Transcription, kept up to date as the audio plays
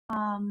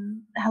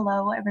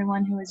Hello,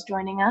 everyone who is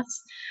joining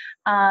us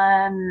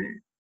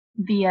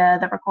via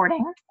the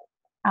recording.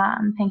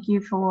 Thank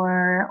you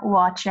for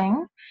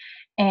watching.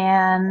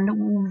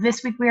 And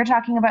this week we are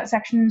talking about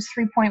sections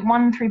 3.1,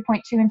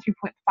 3.2, and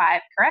 3.5,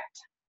 correct?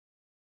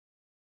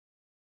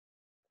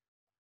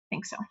 I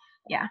think so,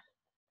 yeah.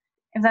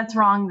 If that's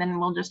wrong, then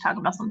we'll just talk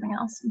about something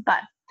else.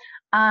 But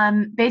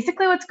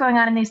basically what's going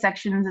on in these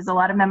sections is a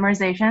lot of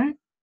memorization,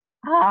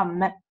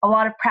 a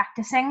lot of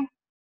practicing,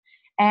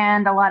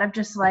 and a lot of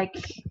just like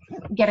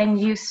getting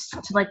used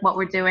to like what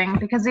we're doing,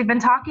 because we've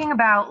been talking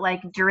about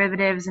like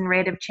derivatives and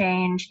rate of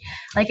change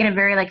like in a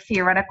very like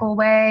theoretical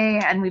way,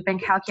 and we've been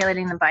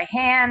calculating them by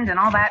hand and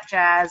all that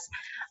jazz,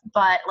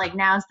 but like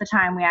now's the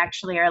time we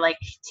actually are like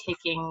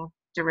taking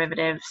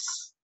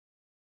derivatives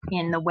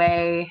in the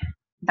way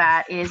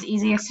that is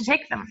easiest to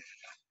take them,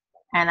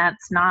 and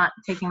that's not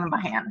taking them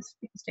by hand,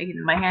 because taking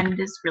them by hand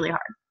is really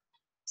hard.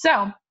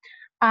 So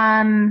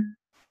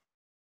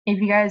if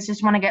you guys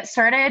just want to get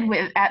started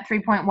with at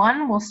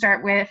 3.1, we'll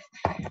start with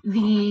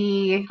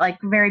the like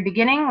very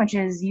beginning, which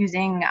is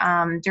using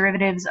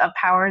derivatives of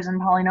powers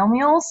and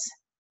polynomials.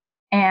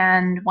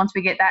 And once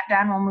we get that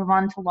done, we'll move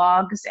on to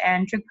logs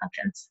and trig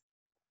functions.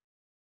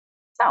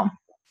 So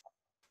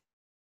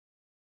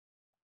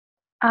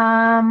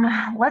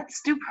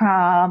let's do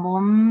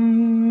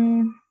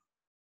problem.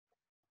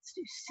 Let's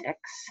do 6.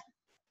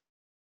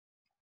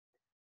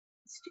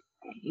 Let's do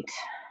 8.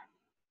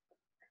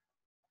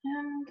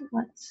 And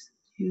let's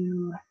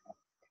do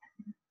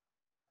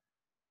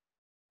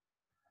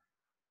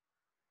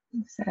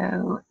 10.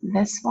 So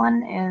this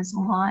one is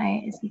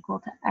y is equal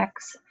to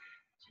x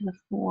to the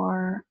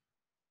 4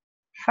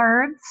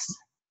 thirds.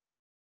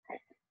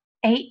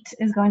 8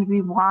 is going to be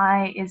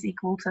y is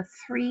equal to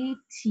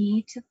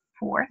 3t to the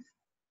 4th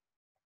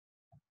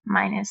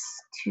minus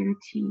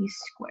 2t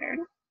squared.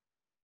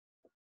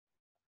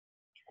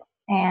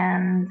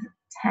 And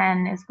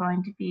 10 is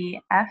going to be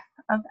f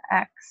of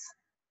x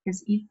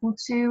is equal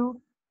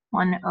to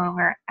 1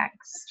 over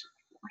x to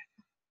the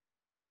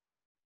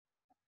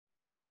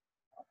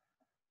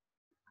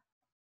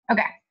 4th.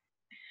 Okay,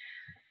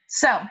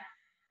 so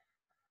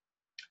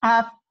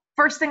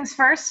first things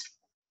first,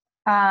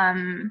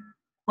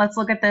 let's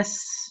look at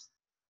this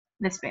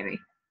baby.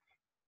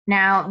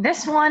 Now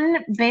this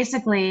one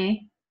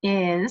basically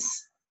is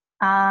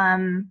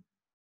like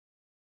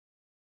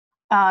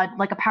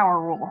a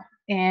power rule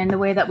in the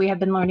way that we have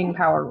been learning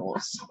power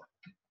rules.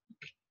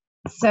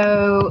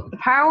 So the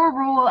power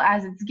rule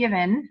as it's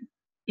given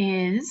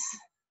is,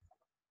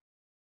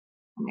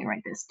 let me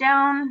write this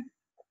down,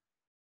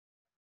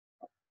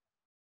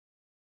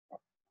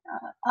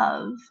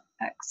 of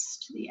x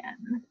to the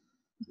n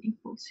is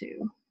equal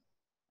to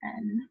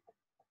n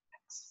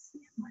x to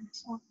the n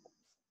minus 1.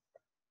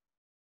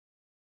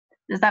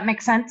 Does that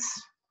make sense?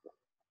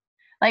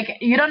 Like,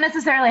 you don't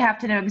necessarily have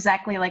to know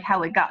exactly like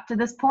how it got to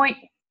this point,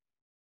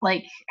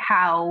 like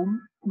how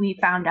we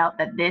found out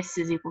that this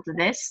is equal to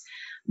this,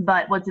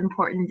 but what's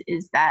important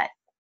is that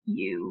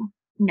you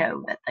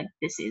know that like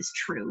this is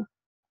true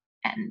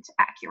and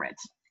accurate.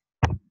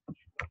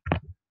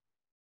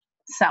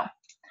 So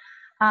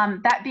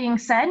that being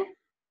said,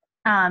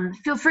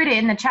 feel free to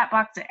in the chat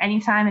box at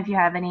any time if you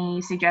have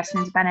any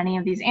suggestions about any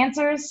of these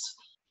answers.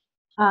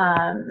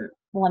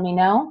 Let me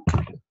know,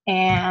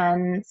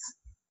 and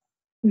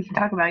we can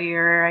talk about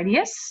your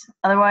ideas.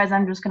 Otherwise,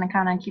 I'm just going to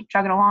kind of keep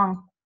chugging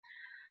along.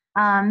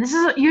 This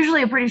is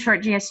usually a pretty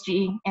short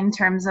GSG in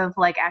terms of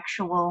like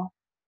actual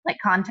like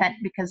content,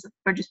 because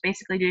we're just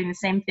basically doing the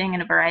same thing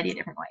in a variety of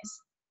different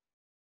ways.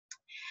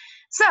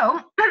 So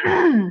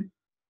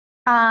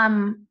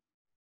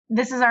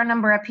this is our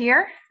number up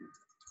here.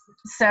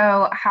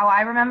 So how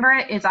I remember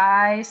it is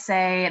I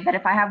say that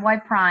if I have y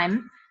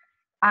prime,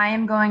 I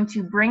am going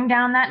to bring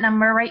down that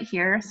number right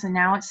here. So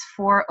now it's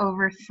 4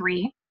 over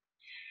 3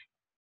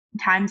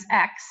 times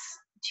x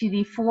to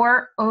the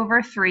 4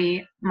 over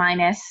 3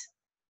 minus,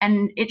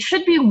 and it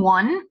should be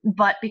 1,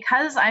 but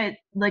because I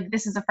like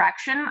this is a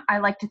fraction, I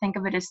like to think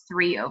of it as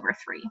 3 over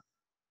 3.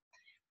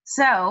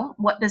 So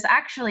what this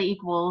actually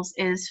equals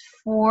is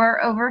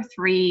 4 over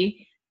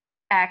 3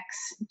 x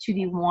to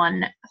the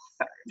 1/3.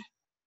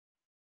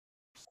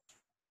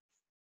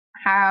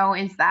 How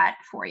is that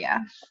for you?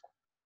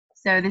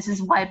 So this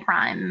is y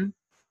prime,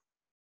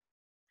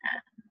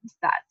 and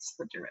that's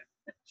the derivative.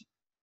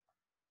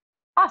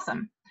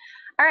 Awesome.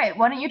 All right,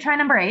 why don't you try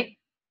number 8?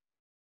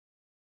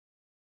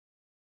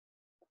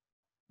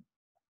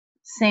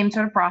 Same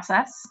sort of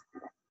process.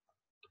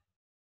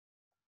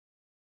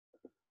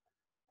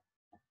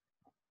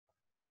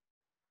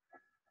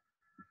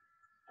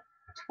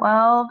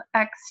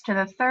 (12x to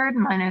the 3rd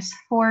minus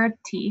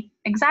 4t).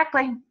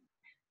 Exactly.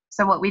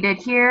 So what we did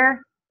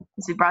here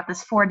is we brought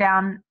this 4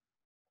 down.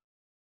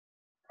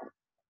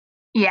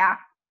 Yeah,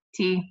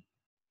 t.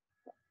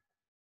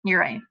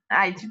 You're right.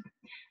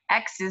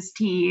 X is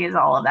t is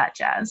all of that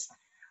jazz.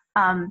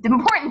 The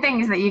important thing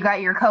is that you got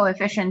your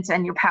coefficients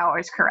and your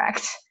powers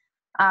correct.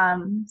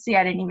 See,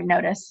 I didn't even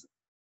notice.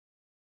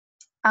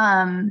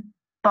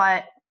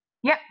 But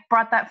yep,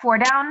 brought that 4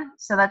 down.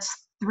 So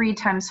that's 3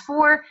 times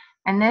 4,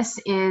 and this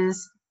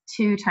is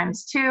 2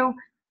 times 2.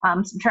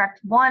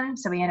 Subtract 1,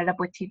 so we ended up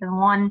with t to the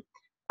 1,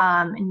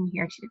 and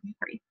here 2 to the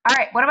 3. All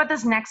right, what about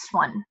this next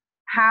one?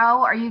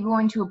 How are you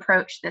going to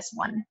approach this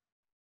one?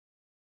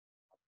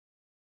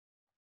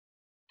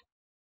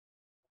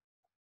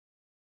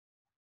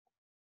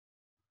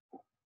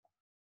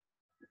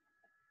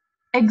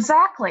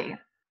 Exactly.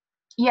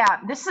 Yeah,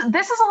 this is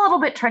a little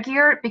bit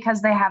trickier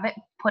because they have it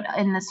put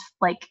in this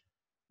like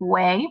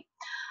way.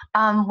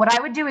 What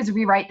I would do is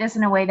rewrite this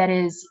in a way that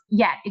is,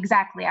 yeah,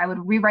 exactly. I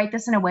would rewrite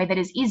this in a way that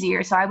is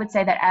easier. So I would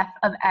say that f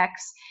of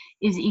x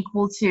is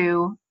equal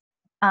to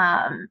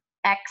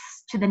x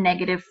to the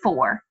negative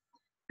 4,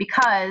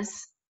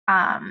 because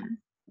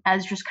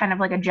as just kind of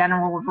like a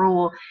general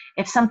rule,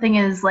 if something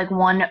is like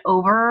 1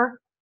 over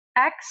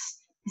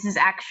x, this is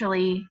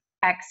actually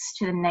x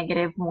to the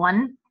negative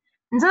 1.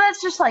 And so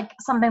that's just like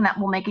something that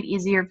will make it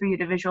easier for you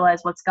to visualize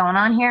what's going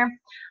on here.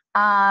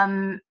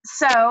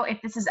 So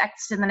if this is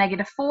x to the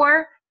negative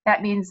 4,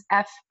 that means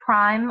f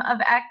prime of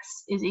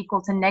x is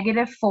equal to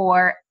negative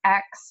 4x,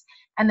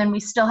 and then we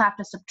still have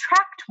to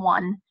subtract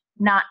 1,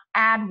 not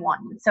add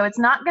 1. So it's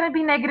not going to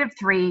be negative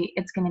 3,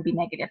 it's going to be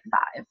negative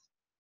 5.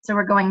 So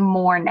we're going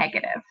more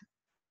negative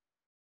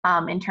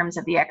in terms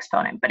of the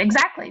exponent. But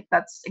exactly,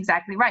 that's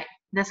exactly right.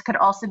 This could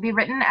also be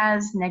written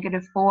as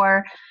negative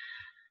 4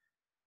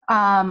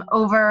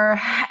 over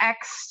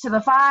x to the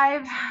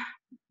 5,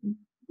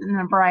 in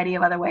a variety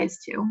of other ways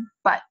too,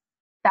 but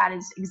that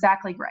is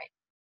exactly right.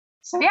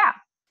 So yeah,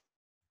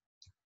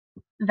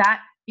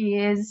 that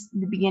is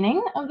the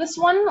beginning of this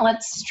one.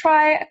 Let's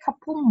try a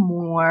couple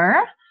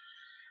more.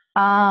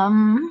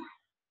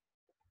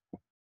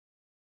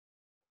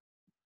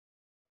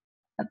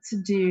 Let's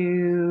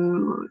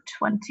do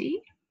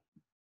 20,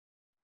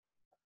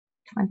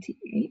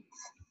 28,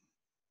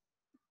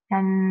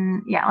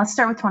 and yeah, let's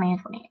start with 20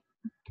 and 28.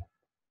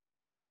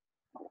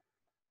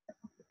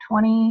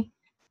 20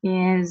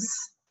 is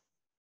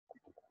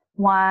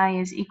y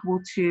is equal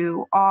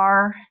to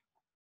r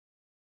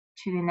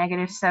to the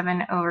negative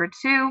 7 over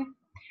 2,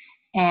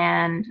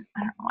 and I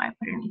don't know why I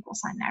put an equal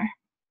sign there.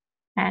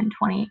 And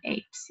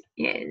 28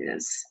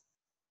 is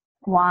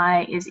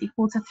y is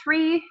equal to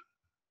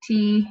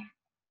 3t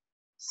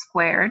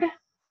squared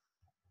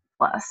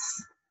plus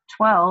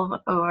 12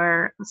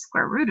 over the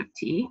square root of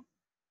t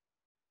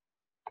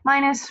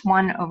minus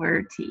 1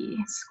 over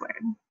t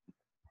squared.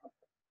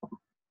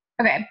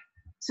 Okay,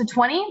 so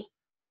 20,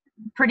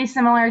 pretty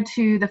similar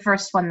to the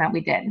first one that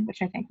we did,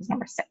 which I think was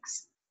number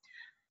 6.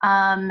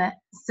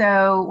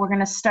 So we're going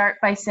to start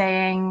by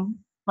saying,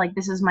 like,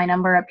 this is my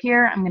number up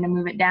here. I'm going to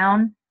move it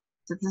down.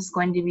 So this is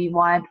going to be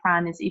y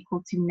prime is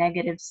equal to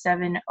negative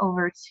 7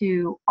 over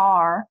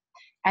 2r.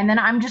 And then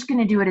I'm just going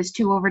to do it as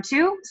 2 over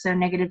 2. So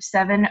negative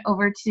 7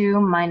 over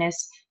 2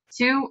 minus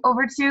 2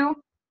 over 2.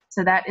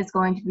 So that is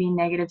going to be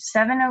negative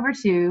 7 over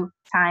 2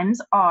 times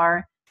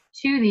r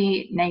to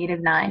the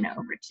negative 9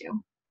 over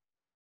 2.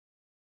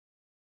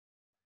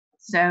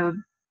 So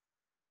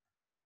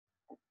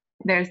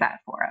there's that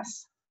for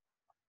us.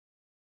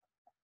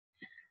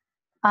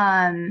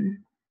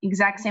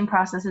 Exact same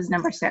process as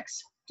number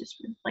 6, just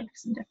with like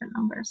some different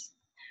numbers.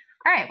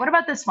 All right, what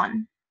about this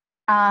one?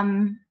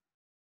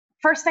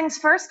 First things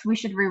first, we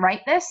should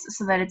rewrite this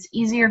so that it's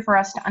easier for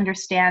us to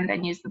understand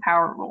and use the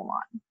power rule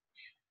on.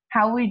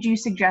 How would you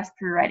suggest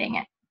rewriting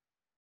it?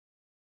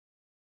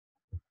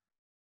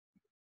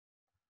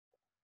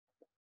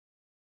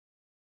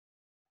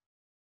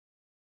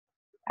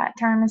 That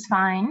term is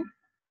fine.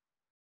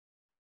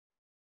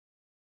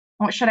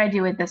 What should I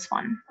do with this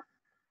one?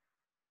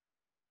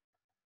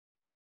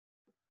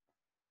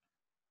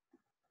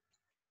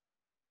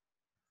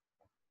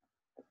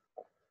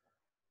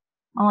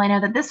 Well, I know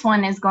that this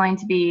one is going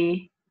to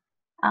be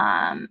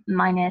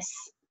minus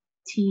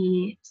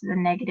t to the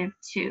negative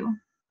 2.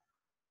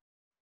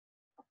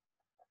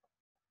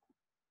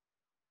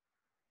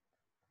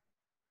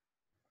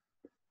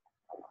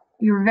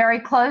 You were very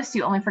close.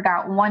 You only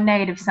forgot one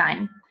negative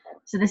sign.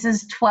 So this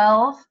is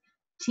 12t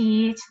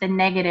to the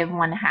negative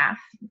 1/2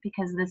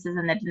 because this is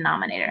in the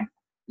denominator.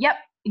 Yep,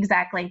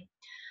 exactly.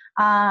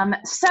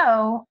 As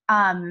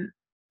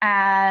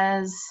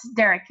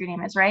Derek, your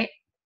name is right,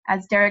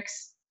 as Derek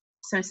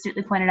so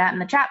astutely pointed out in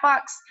the chat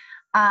box,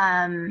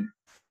 the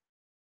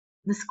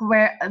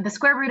square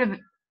root of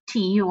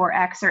t or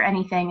x or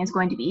anything is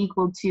going to be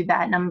equal to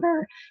that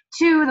number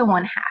to the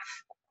 1/2.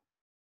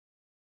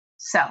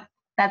 So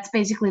that's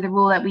basically the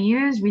rule that we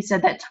use. We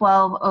said that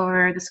 12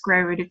 over the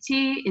square root of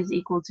t is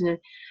equal to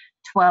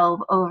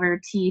 12 over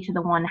t to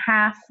the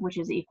 1/2, which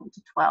is equal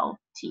to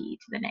 12t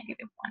to the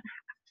negative 1/2.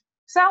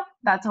 So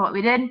that's what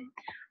we did.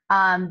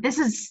 This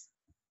is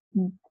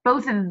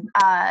both of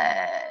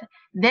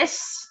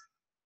this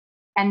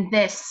and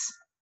this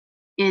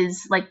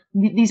is like,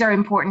 these are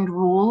important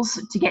rules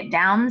to get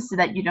down so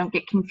that you don't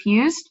get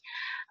confused,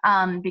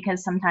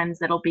 because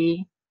sometimes it'll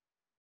be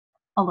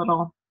a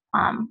little,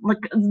 like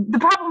the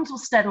problems will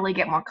steadily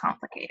get more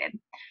complicated.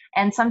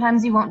 And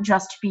sometimes you won't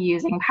just be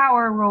using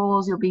power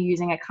rules, you'll be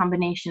using a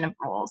combination of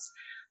rules.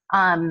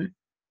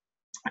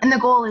 And the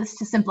goal is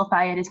to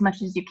simplify it as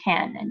much as you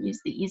can and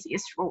use the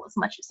easiest rule as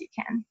much as you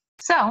can.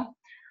 So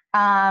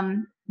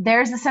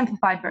there's the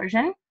simplified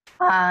version.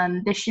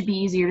 This should be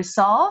easier to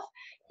solve.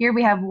 Here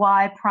we have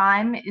y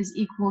prime is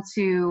equal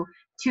to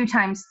 2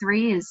 times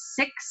 3 is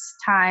 6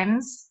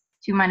 times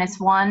 2 minus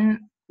 1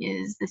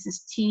 is, this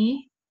is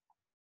t,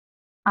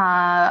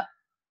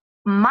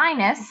 minus,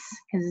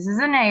 because this is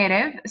a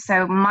negative,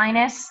 so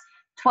minus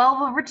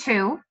 12 over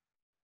 2,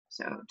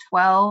 so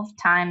 12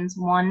 times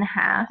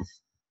 1/2,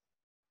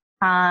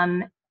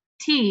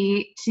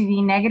 t to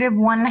the negative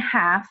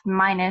 1/2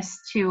 minus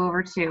 2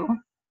 over 2,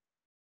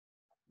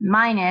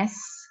 minus,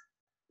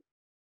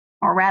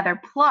 or rather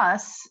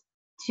plus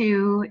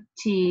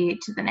 2t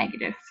to the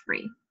negative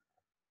 3.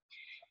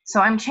 So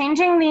I'm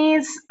changing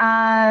these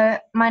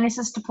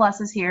minuses to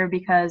pluses here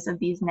because of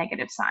these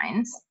negative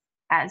signs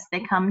as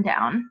they come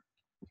down.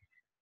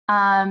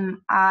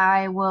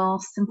 I will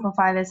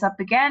simplify this up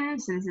again.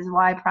 So this is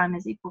y prime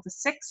is equal to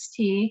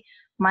 6t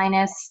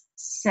minus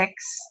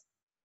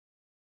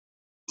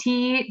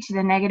 6t to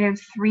the negative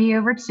 3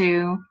 over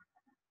 2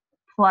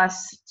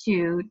 plus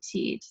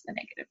 2t to the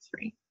negative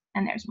 3.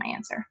 And there's my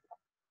answer.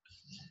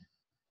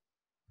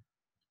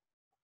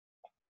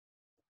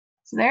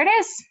 So there it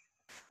is.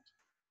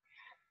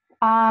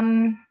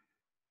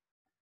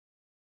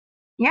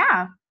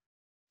 Yeah.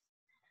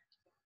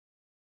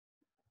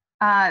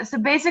 So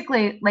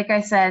basically, like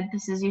I said,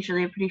 this is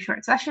usually a pretty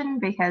short session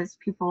because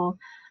people,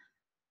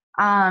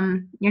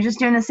 you're just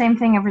doing the same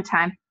thing every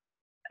time.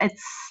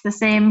 It's the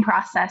same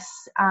process,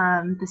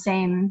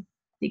 the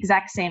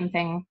exact same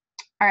thing.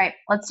 All right,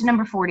 let's do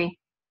number 40.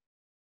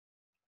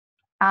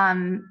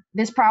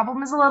 This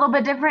problem is a little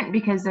bit different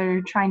because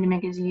they're trying to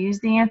make us use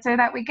the answer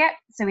that we get.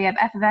 So we have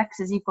f of x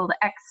is equal to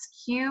x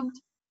cubed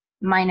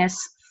minus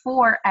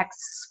 4x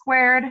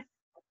squared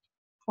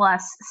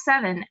plus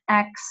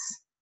 7x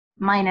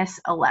minus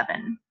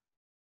 11.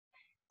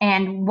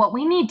 And what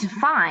we need to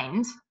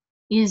find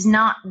is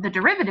not the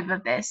derivative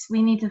of this.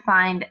 We need to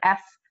find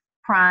f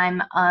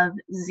prime of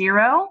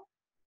 0,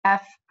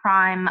 f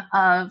prime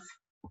of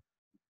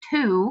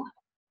 2,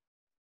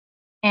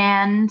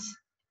 and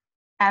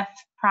f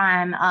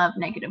prime of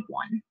negative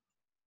 1.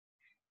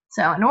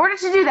 So in order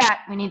to do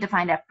that, we need to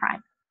find f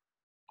prime.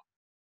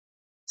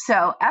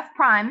 So f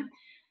prime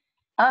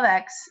of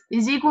x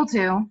is equal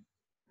to,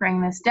 bring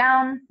this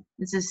down,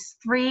 this is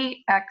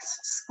 3x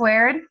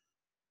squared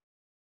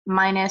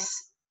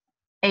minus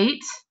 8x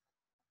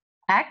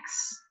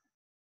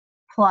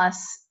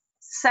plus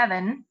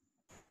 7.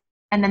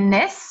 And then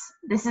this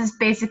is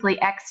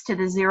basically x to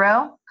the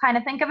 0, kind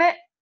of think of it.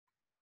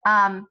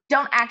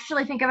 Don't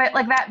actually think of it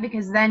like that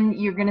because then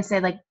you're going to say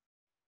like,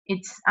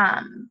 it's,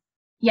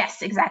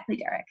 yes, exactly,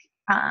 Derek.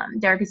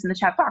 Derek is in the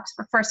chat box.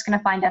 We're first going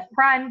to find f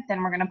prime,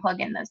 then we're going to plug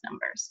in those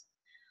numbers.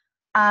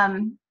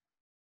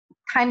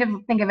 Kind of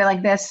think of it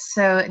like this.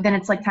 So then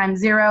it's like times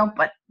 0,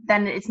 but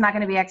then it's not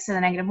going to be x to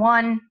the negative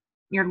 1.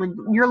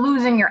 You're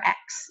losing your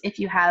x if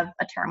you have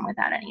a term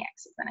without any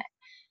x's in it.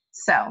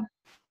 So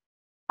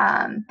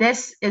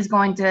this is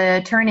going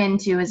to turn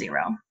into a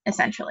 0,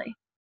 essentially.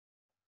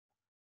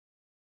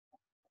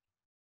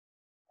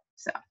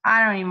 So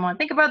I don't even want to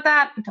think about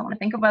that. I don't want to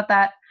think about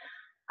that.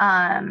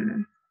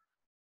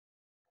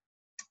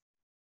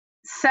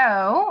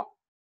 So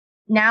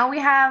now we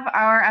have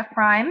our f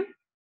prime.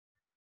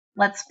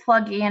 Let's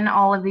plug in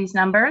all of these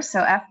numbers.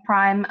 So f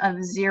prime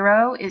of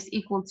 0 is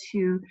equal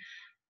to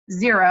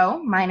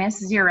 0 minus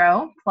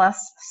 0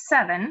 plus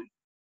 7.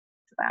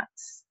 So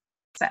that's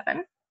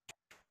 7.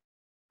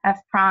 F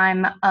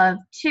prime of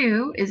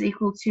 2 is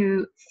equal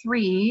to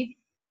 3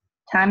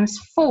 times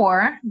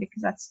 4,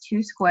 because that's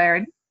 2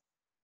 squared,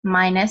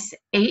 minus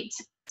 8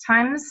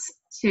 times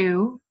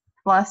 2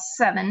 plus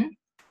 7,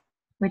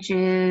 which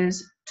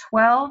is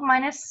 12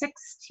 minus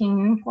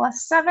 16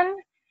 plus 7,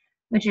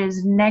 which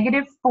is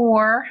negative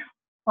 4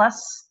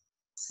 plus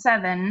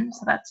 7,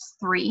 so that's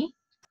 3.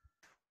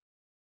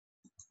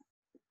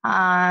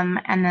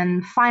 And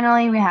then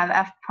finally, we have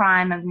f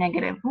prime of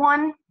negative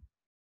 1.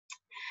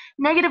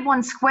 Negative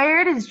 1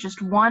 squared is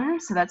just 1,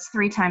 so that's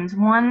 3 times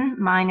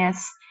 1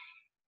 minus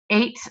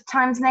 8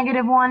 times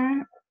negative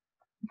 1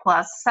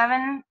 plus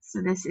 7.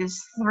 So this is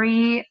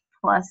 3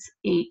 plus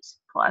 8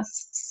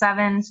 plus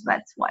 7, so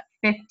that's what,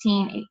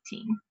 15,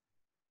 18.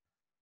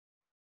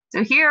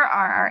 So here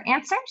are our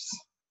answers.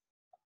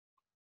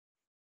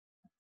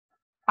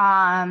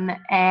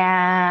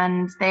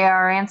 And they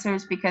are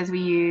answers because we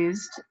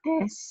used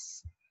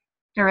this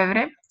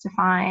derivative to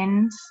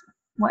find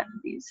what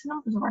these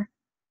numbers were.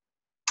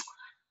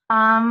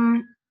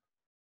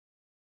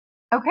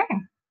 Okay,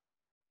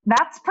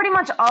 that's pretty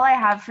much all I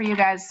have for you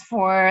guys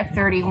for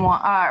 31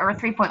 or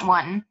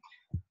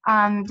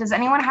 3.1. Does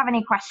anyone have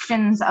any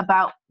questions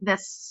about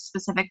this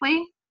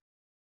specifically?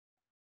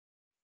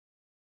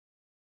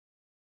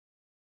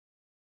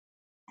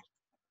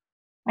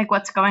 Like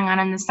what's going on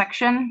in this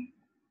section?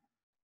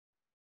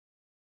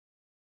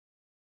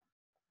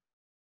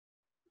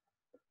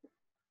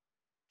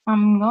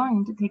 I'm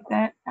going to take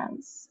that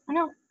as, I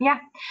know, yeah.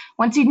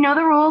 Once you know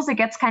the rules, it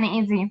gets kind of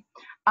easy.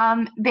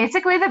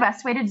 Basically, the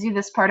best way to do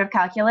this part of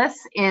calculus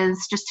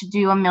is just to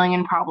do a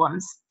million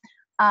problems.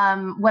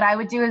 What I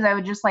would do is I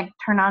would just like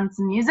turn on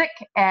some music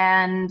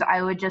and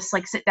I would just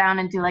like sit down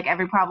and do like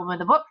every problem of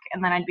the book,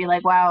 and then I'd be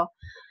like, wow,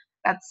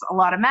 that's a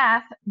lot of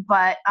math,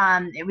 but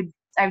I would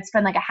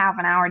spend like a half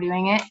an hour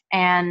doing it,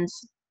 and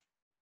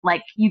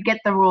like you get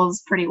the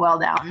rules pretty well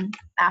down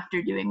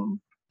after doing,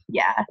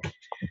 yeah,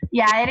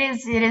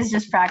 it is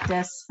just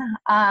practice.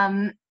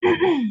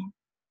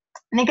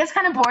 And it gets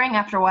kind of boring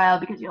after a while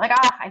because you're like,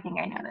 I think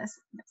I know this.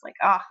 And it's like,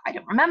 I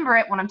don't remember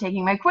it when I'm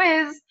taking my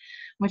quiz,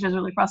 which is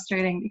really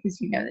frustrating because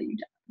you know that you've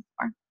done it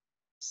before.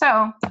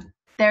 So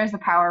there's the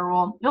power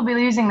rule. You'll be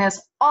using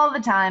this all the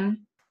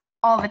time,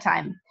 all the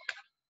time.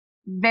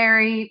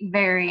 Very,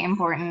 very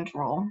important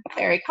rule.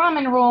 Very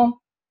common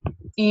rule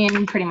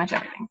in pretty much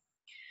everything.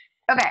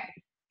 Okay,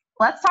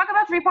 let's talk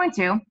about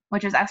 3.2,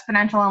 which is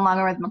exponential and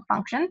logarithmic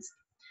functions.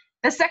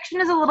 This section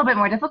is a little bit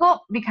more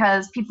difficult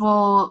because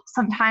people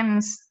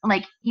sometimes,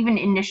 like even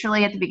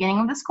initially at the beginning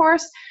of this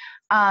course,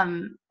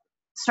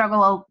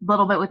 struggle a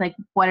little bit with like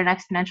what an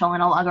exponential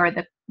and a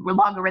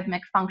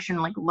logarithmic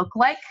function like look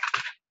like.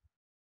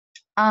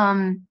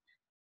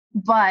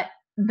 But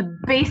the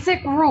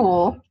basic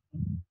rules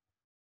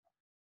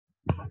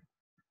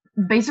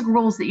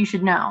that you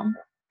should know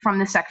from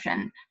this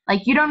section,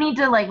 like you don't need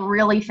to like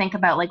really think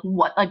about like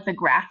what like the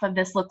graph of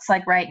this looks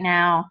like right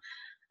now.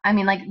 I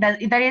mean, like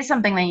that is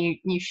something that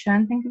you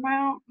should think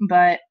about,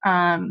 but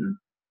don't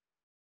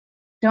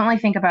really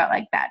think about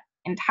like that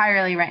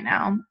entirely right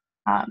now.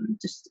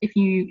 Just if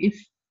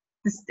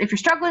you're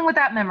struggling with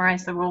that,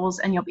 memorize the rules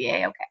and you'll be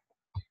a-okay.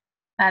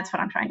 That's what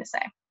I'm trying to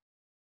say.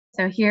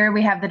 So here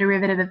we have the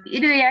derivative of e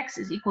to the x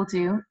is equal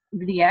to e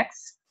to the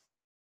x,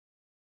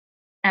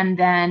 and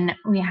then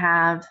we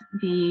have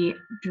the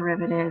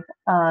derivative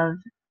of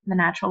the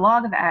natural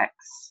log of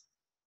x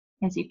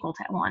is equal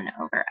to 1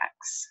 over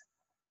x.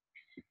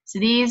 So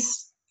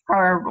these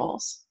are our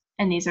rules,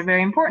 and these are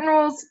very important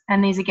rules,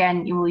 and these,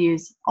 again, you will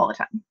use all the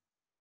time.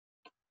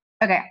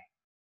 Okay.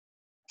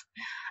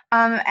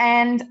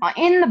 And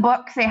in the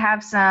book, they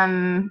have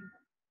some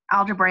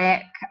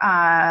algebraic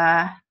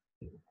or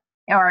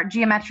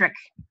geometric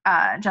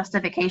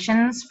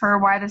justifications for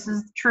why this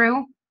is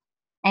true.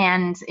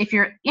 And if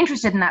you're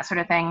interested in that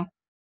sort of thing,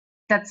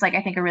 that's, like,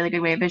 I think a really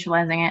good way of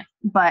visualizing it.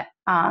 But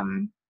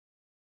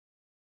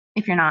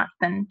if you're not,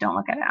 then don't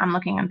look at it. I'm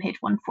looking on page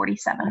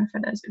 147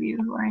 for those of you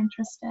who are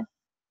interested.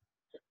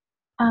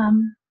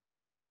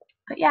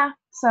 But yeah,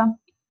 so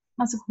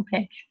that's a cool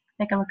page.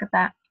 Take a look at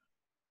that.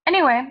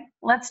 Anyway,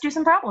 let's do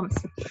some problems.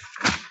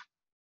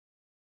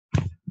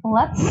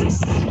 Let's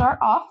start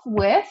off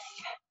with,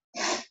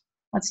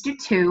 let's do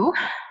 2.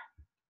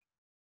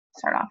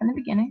 Start off in the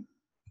beginning.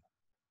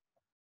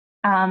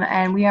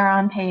 And we are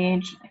on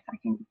page, if I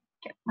can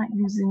get my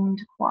Zoom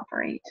to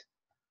cooperate,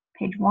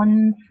 page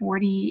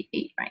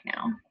 148 right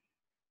now.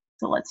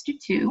 So let's do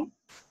 2,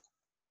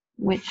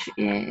 which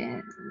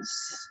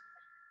is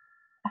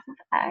f of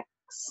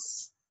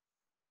x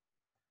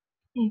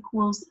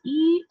equals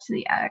e to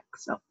the x.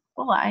 So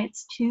below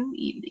it's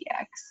 2e to the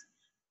x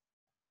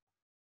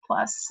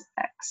plus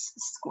x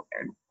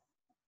squared.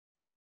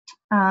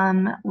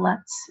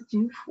 Let's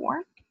do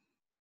 4,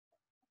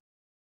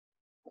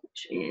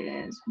 which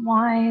is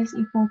y is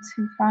equal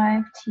to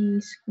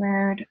 5t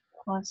squared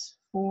plus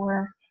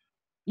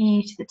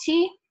 4e to the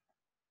t.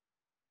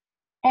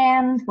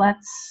 And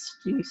let's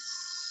do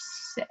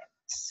 6.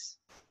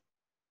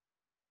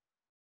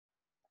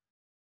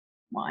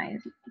 Y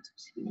is equal to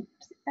 2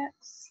 to the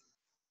x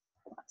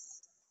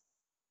plus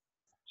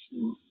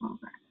 2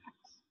 over x.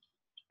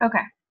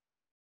 Okay,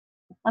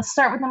 let's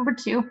start with number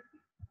 2.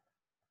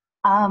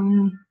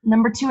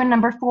 Number 2 and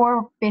number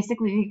 4,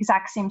 basically the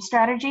exact same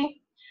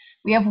strategy.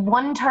 We have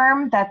one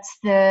term that's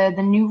the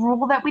new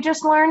rule that we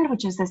just learned,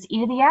 which is this e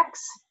to the x.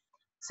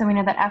 So we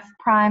know that f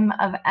prime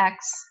of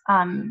x,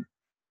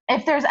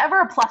 if there's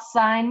ever a plus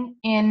sign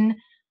in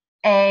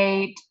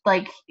a,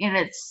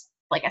 it's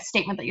like a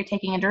statement that you're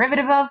taking a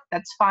derivative of,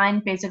 that's fine.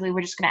 Basically,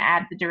 we're just going to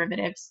add the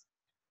derivatives.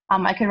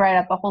 I could write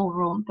out the whole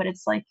rule, but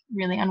it's like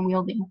really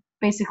unwieldy.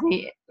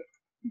 Basically,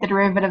 the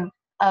derivative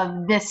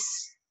of this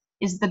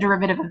is the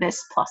derivative of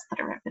this plus the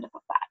derivative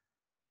of that.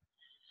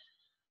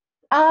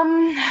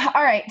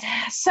 All right,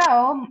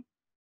 so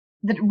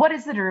what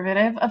is the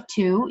derivative of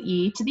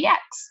 2e to the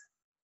x?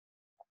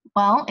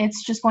 Well,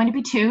 it's just going to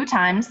be 2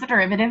 times the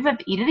derivative of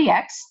e to the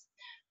x,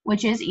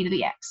 which is e to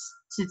the x.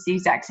 So it's the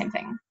exact same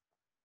thing.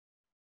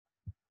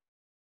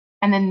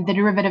 And then the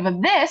derivative of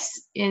this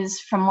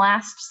is from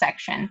last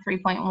section,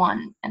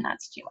 3.1, and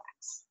that's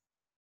 2x.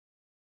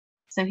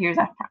 So here's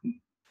f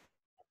prime.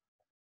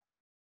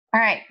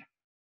 All right.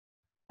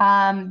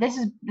 This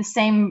is the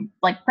same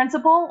like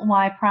principle.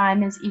 Y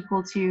prime is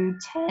equal to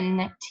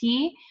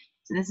 10t.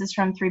 So this is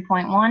from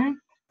 3.1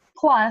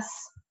 plus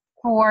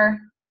 4e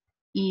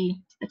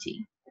to the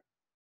t.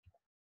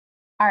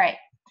 All right.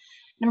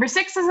 Number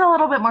 6 is a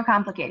little bit more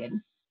complicated.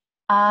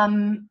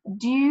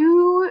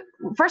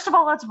 First of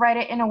all, let's write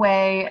it in a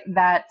way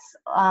that's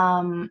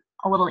a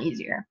little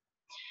easier.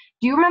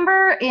 Do you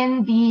remember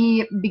in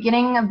the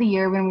beginning of the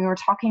year when we were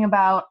talking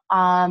about,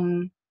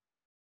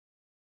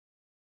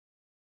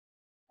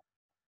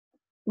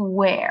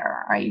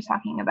 where are you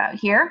talking about?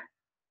 Here?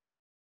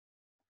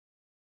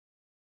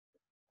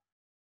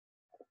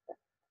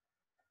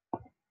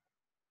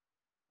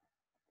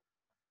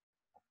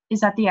 Is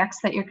that the x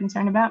that you're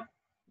concerned about?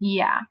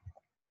 Yeah.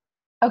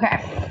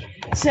 Okay.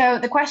 So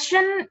the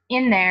question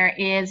in there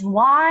is,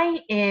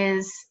 why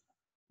is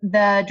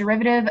the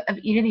derivative of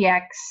e to the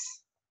x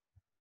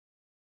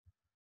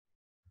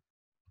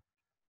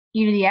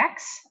e to the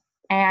x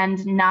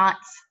and not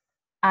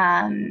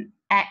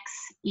x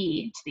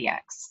e to the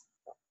x?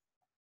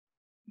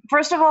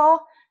 First of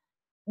all,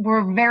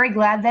 we're very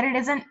glad that it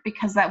isn't,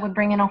 because that would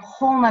bring in a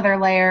whole nother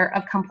layer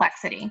of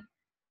complexity,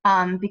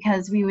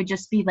 because we would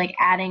just be like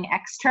adding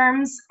x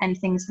terms and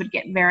things would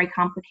get very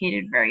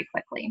complicated very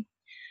quickly.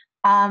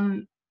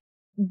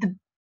 The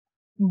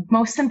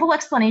most simple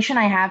explanation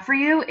I have for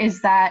you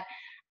is that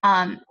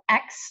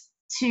x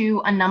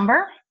to a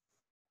number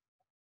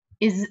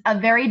is a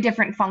very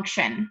different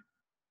function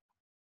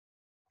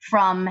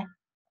from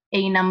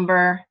a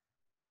number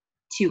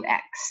to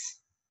x.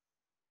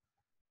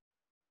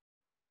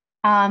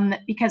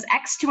 Because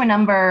x to a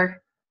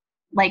number,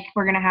 like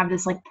we're going to have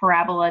this like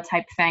parabola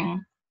type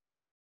thing,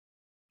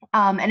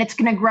 and it's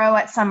going to grow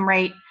at some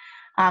rate.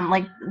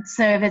 Like,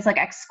 so if it's like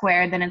x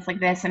squared, then it's like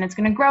this, and it's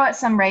going to grow at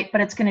some rate,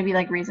 but it's going to be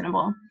like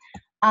reasonable.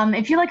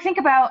 If you like think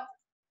about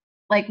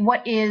like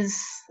what is,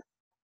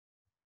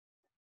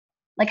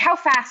 like how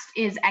fast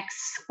is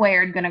x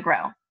squared going to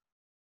grow?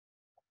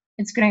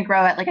 It's going to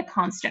grow at like a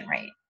constant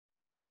rate,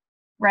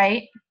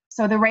 right?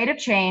 So the rate of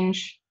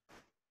change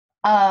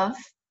of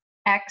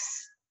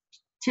x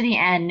to the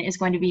n is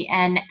going to be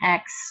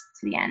nx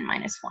to the n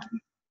minus 1.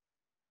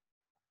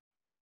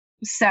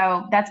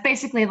 So that's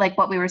basically like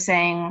what we were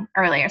saying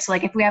earlier. So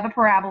like if we have a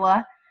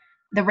parabola,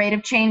 the rate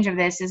of change of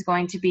this is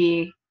going to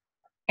be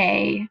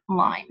a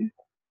line,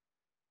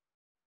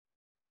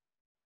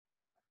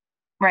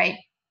 right?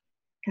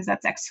 Because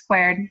that's x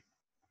squared.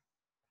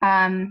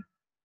 Now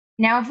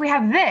if we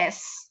have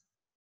this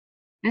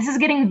is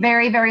getting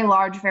very, very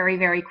large very,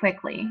 very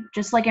quickly.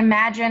 Just like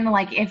imagine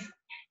like if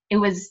it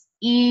was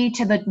e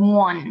to the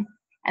 1,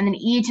 and then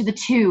e to the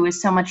 2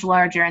 is so much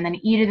larger, and then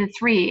e to the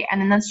 3, and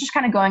then that's just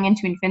kind of going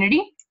into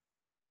infinity.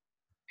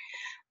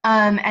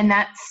 And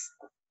that's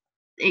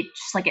it,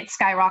 just like it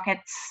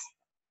skyrockets.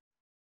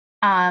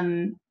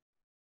 And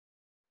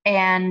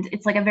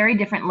it's like a very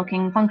different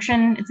looking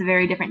function. It's a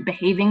very different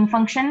behaving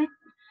function.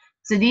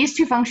 So these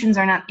two functions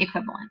are not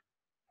equivalent.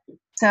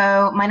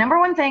 So my number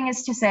one thing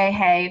is to say,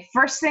 hey,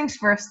 first things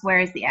first, where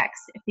is the x?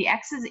 If the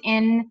x is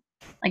in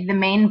like the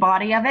main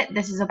body of it,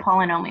 this is a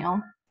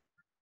polynomial.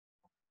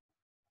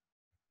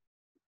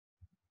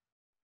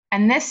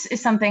 And this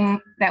is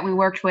something that we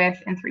worked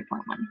with in 3.1.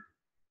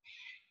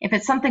 If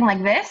it's something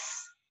like this,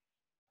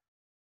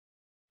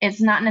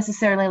 it's not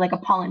necessarily like a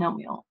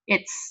polynomial.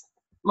 It's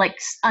like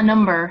a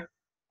number,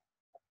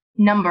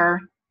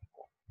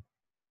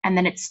 and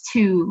then it's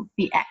to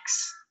the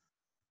x.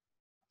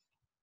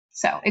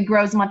 So it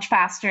grows much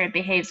faster, it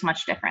behaves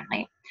much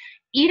differently.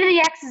 E to the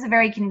x is a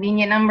very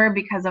convenient number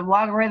because of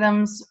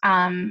logarithms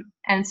and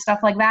stuff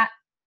like that.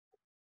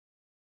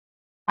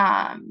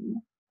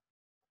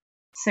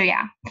 So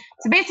yeah,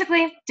 so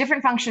basically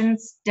different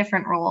functions,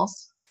 different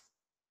rules.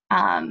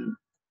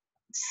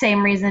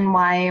 Same reason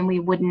why we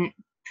wouldn't,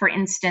 for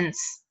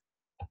instance,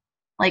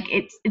 like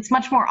it's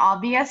much more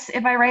obvious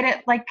if I write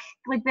it like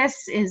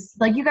this, is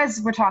like you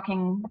guys were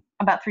talking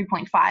about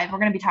 3.5. We're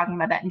going to be talking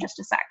about that in just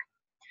a sec.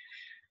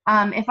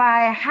 If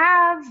I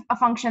have a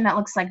function that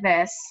looks like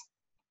this,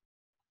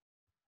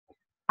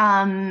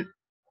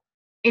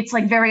 it's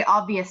like very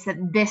obvious that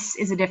this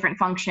is a different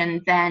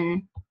function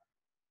than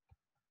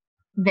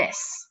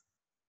this.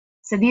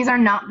 So these are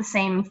not the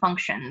same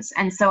functions,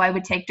 and so I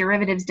would take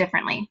derivatives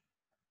differently.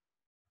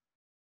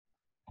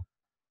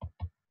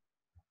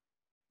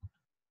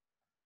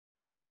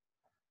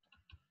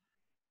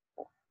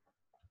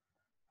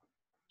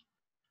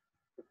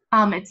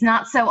 It's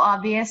not so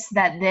obvious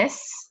that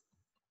this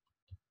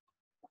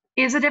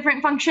is a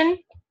different function,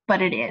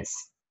 but it is.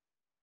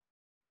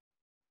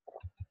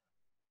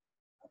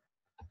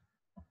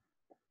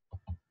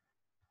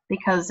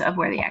 Because of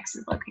where the x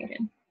is located.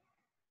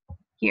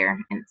 Here,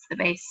 and it's the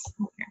base.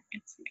 Here,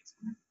 it's the next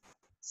one.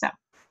 So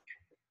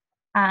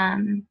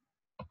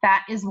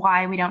that is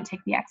why we don't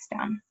take the x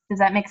down. Does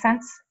that make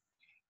sense?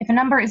 If a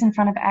number is in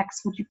front of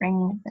x, would you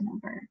bring the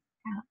number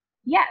down?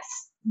 Yes,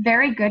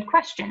 very good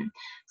question.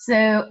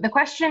 So the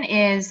question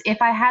is,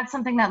 if I had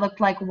something that looked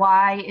like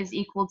y is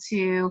equal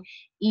to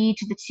e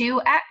to the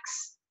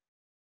 2x,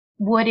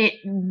 would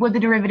the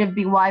derivative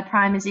be y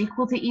prime is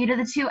equal to e to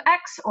the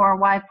 2x, or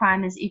y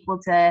prime is equal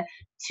to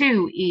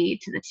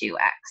 2e to the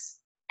 2x?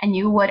 And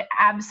you would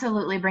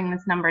absolutely bring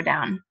this number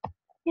down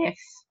if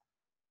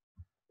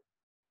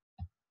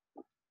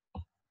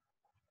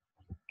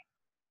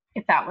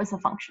that was a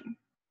function.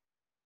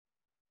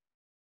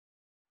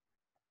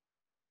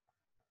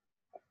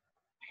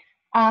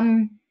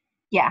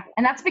 Yeah,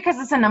 and that's because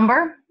it's a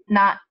number,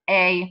 not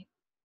a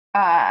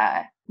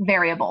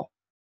variable.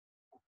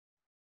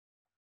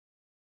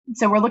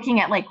 So we're looking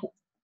at like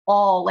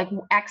all, like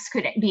x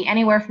could be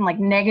anywhere from like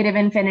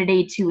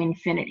 -infinity to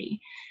infinity.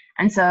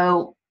 And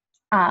so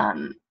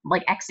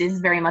like x is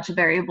very much a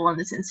variable in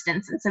this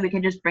instance. And so we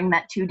could just bring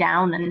that 2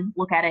 down and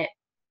look at it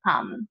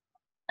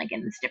like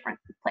in this different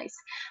place.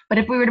 But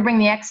if we were to bring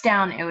the x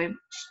down, it would,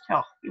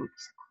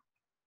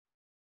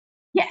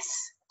 yes,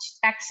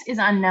 x is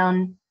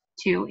unknown,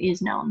 2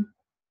 is known.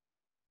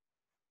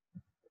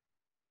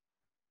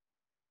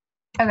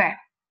 Okay.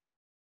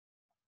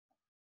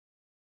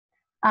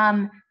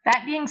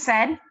 That being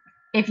said,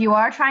 if you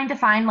are trying to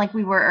find, like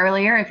we were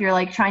earlier, if you're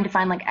like trying to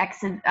find like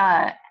x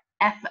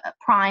f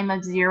prime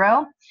of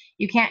 0,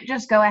 you can't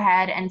just go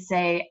ahead and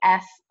say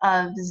f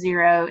of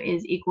 0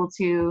 is equal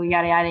to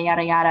yada yada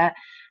yada yada.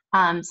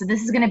 So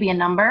this is going to be a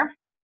number.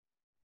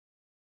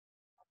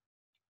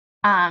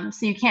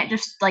 So you can't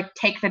just like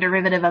take the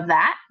derivative of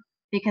that,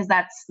 because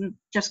that's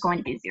just going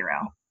to be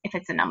 0 if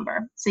it's a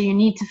number. So you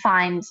need to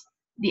find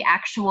the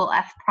actual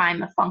f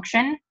prime of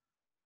function.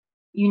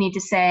 You need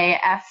to say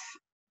f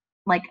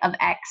like of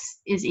x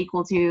is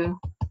equal to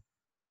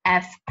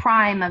f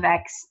prime of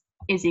x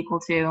is equal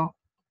to,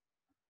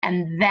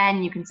 and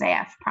then you can say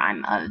f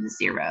prime of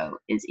 0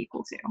 is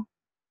equal to.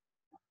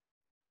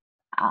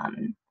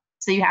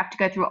 So you have to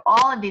go through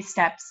all of these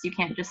steps. You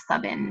can't just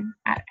sub in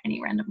at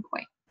any random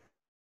point.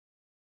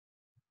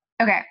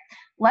 Okay,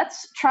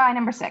 let's try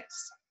number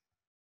 6.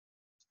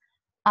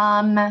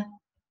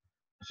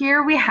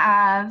 Here we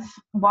have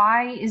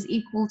y is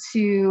equal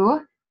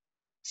to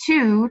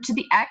 2 to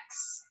the x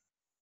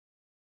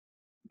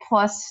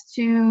plus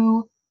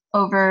 2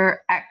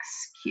 over x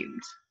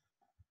cubed.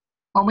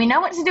 Well, we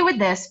know what to do with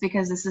this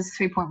because this is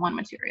 3.1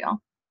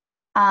 material.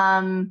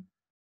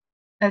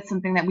 That's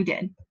something that we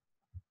did.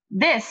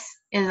 This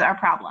is our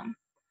problem.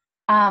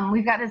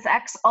 We've got this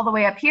x all the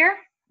way up here.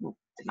 Ooh,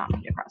 did not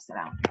mean to cross that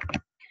out.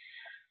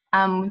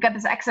 We've got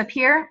this x up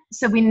here.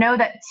 So we know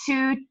that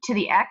 2 to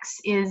the x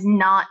is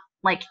not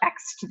like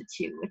x to the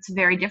 2. It's a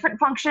very different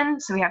function,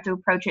 so we have to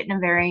approach it in a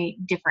very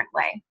different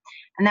way.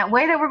 And that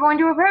way that we're going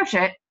to approach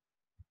it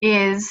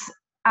is,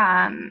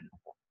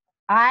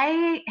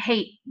 I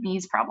hate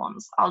these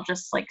problems. I'll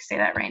just like say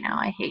that right now.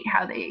 I hate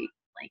how they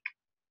like,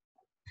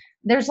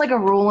 there's like a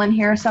rule in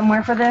here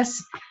somewhere for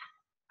this.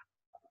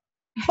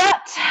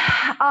 But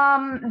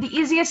the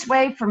easiest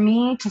way for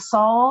me to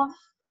solve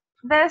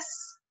this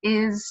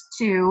is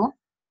to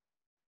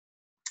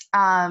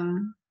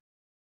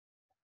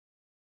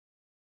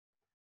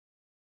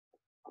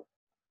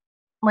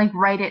like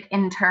write it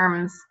in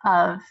terms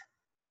of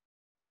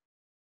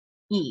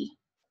e.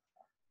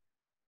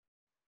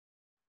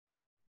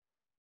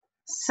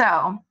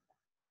 So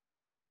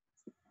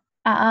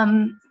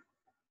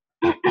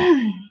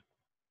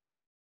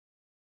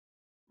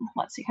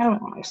let's see, how do I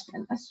want to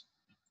explain this?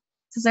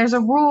 So there's a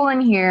rule in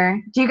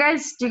here. Do you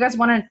guys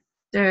want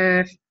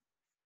to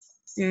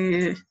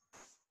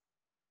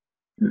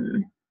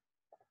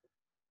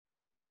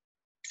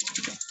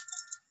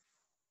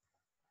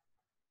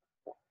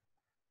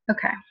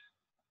Okay.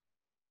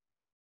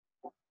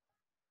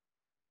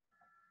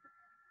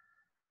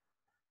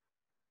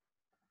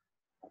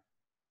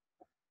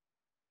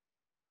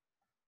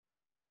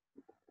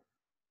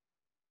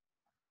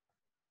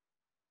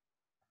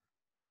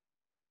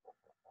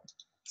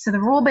 So the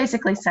rule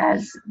basically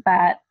says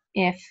that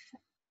if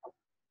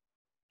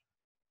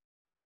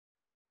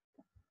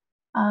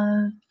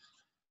of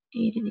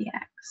a to the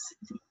x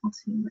is equal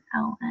to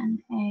ln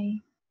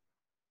a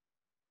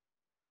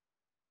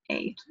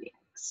to the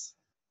x.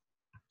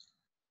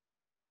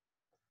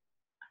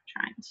 I'm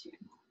trying to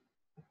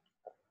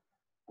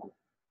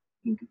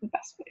think of the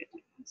best way to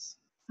do this.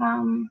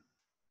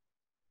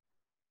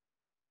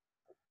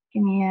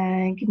 Give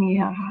me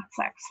a hot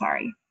sec.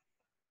 Sorry.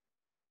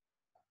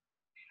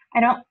 I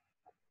don't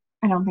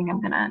think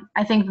I'm gonna.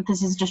 I think that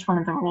this is just one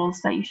of the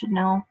rules that you should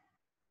know.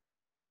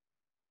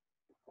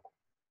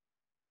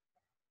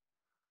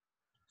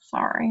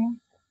 Sorry.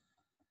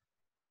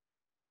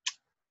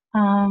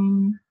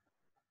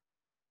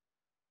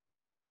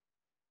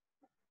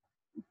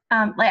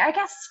 Like I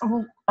guess.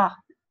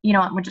 You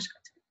know what? We're just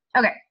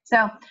okay.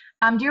 So,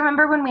 do you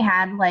remember when we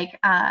had like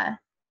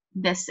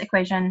this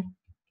equation?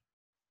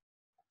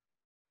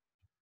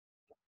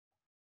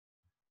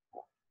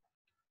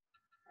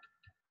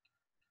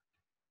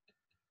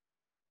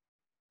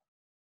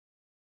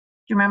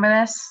 Do you remember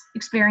this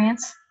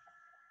experience?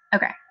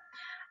 Okay.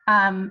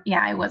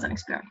 Yeah, it was an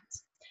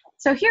experience.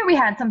 So here we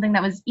had something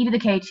that was e to the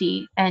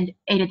kt and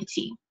a to the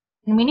t.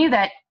 And we knew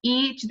that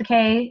e to the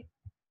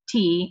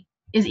kt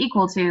is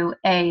equal to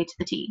a to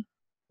the t,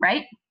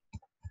 right?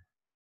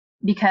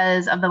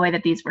 Because of the way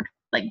that these were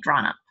like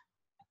drawn up.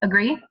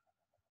 Agree?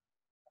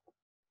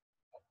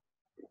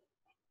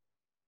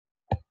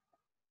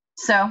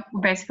 So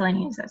we're basically going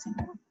to use that same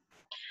thing.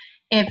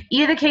 If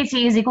e to the kt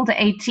is equal to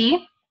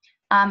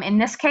at, in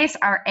this case,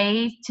 our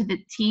a to the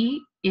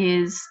t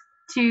is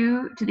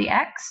 2 to the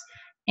x,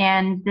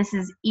 and this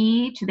is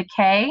e to the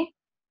k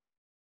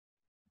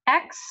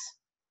x.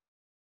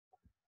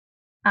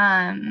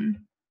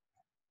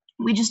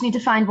 we just need to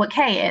find what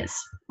k is,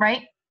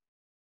 right?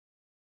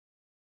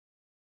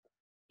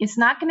 It's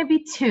not going to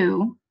be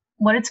 2.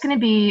 What it's going to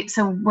be,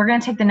 so we're going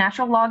to take the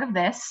natural log of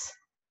this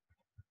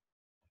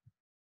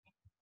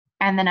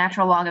and the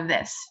natural log of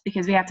this,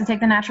 because we have to take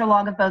the natural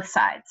log of both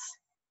sides,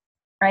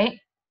 right?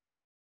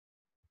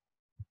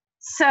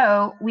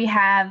 So we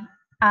have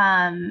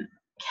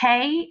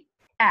kx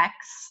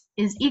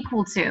is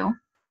equal to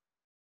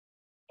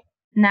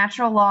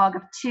natural log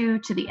of 2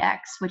 to the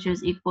x, which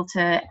is equal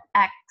to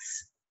x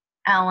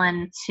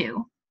ln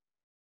 2,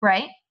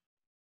 right?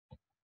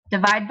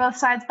 Divide both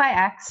sides by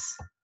x,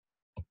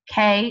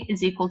 k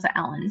is equal to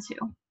ln 2.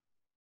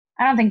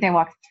 I don't think they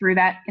walked through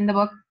that in the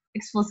book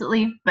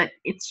explicitly, but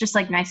it's just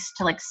like nice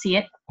to like see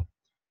it.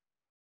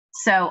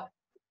 So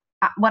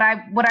what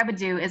I would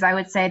do is I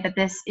would say that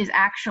this is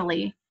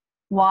actually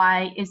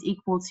y is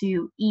equal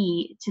to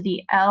e to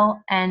the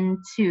ln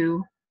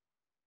 2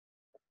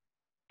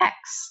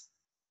 x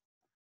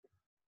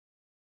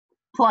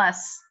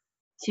plus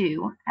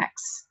 2x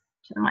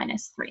to the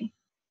minus 3.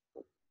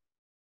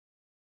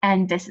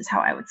 And this is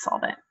how I would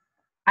solve it.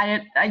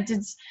 I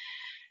did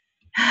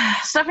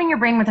stuffing your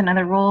brain with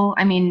another rule.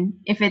 I mean,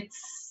 if it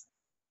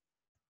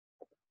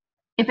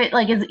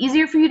like is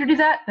easier for you to do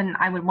that, then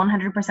I would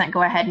 100%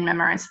 go ahead and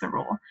memorize the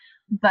rule.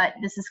 But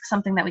this is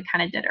something that we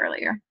kind of did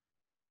earlier.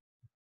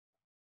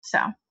 So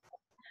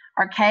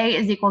our k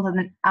is equal to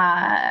the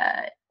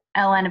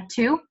ln of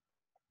 2.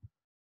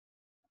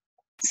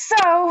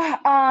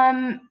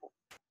 So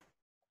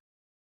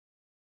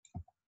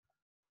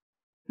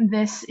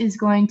this is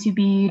going to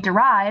be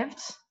derived.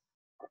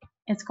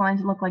 It's going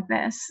to look like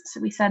this.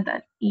 So we said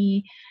that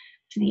e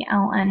to the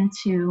ln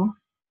 2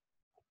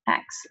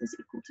 x is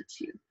equal to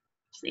 2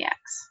 to the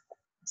x.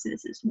 So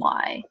this is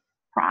y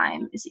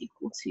prime is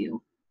equal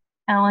to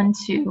ln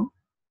 2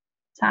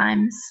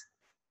 times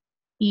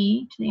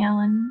e to the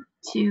ln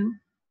 2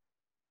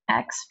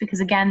 x, because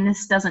again,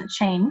 this doesn't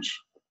change.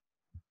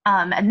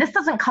 And this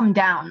doesn't come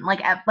down,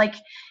 like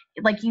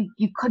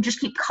you could just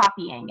keep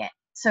copying it.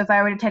 So if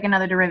I were to take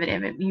another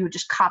derivative, you would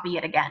just copy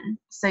it again.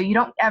 So you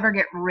don't ever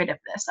get rid of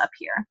this up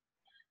here.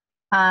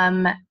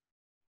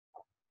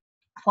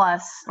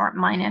 Plus or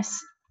minus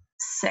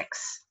 6x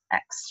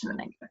to the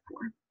negative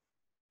 4.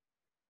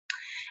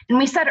 And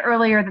we said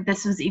earlier that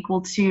this was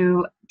equal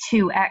to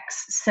 2x,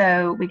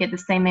 so we get the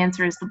same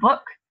answer as the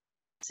book.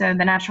 So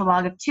the natural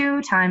log of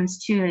 2 times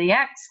 2 to the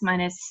x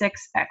minus 6x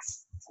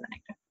to the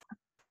negative 4,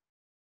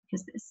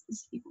 because this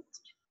is equal to 2.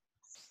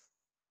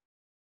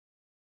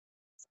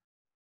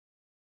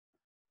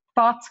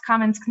 Thoughts,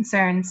 comments,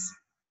 concerns?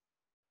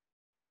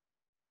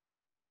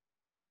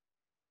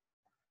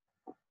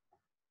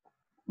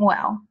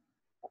 Well,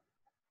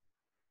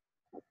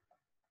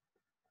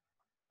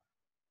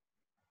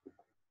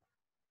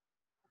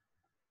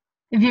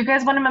 if you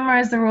guys want to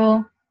memorize the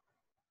rule,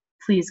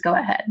 please go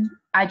ahead.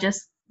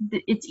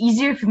 It's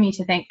easier for me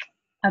to think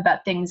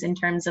about things in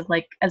terms of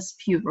like as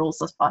few rules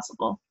as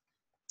possible.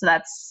 So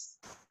that's,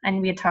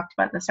 and we had talked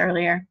about this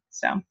earlier.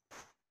 So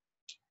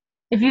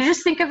if you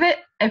just think of it,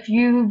 if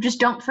you just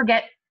don't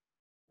forget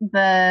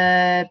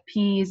the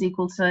p is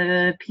equal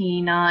to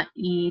p naught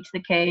e to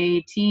the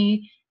k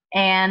t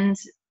and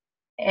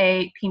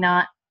a p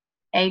naught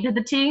a to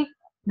the t,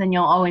 then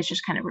you'll always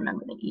just kind of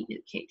remember that e to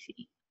the k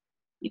t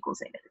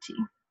equals a to the t.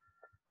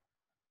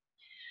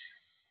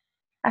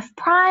 F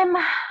prime,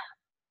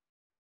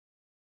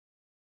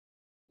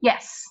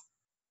 yes.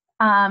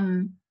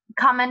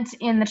 Comment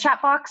in the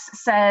chat box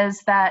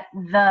says that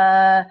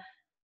the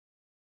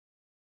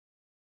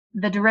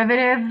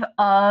derivative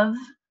of,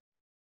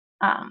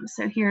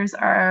 so here's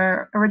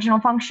our original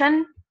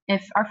function.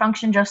 If our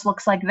function just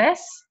looks like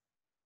this,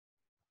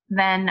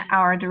 then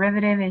our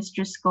derivative is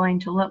just going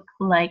to look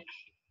like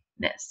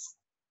this.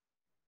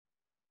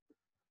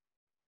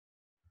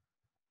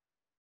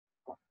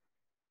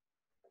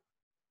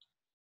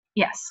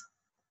 Yes.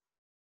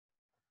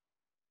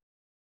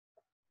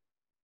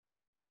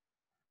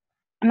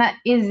 And that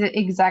is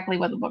exactly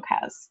what the book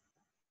has.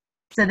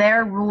 So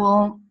their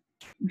rule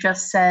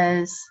just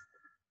says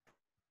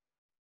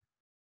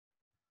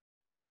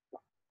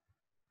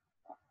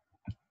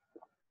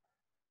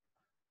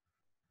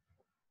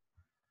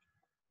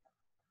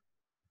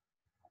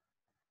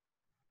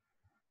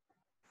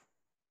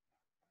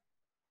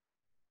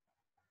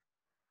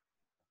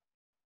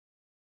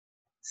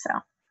so.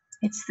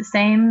 It's the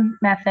same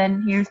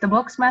method. Here's the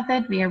book's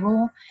method via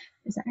rule.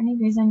 Is there any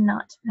reason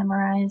not to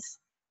memorize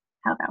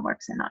how that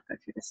works and not go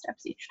through the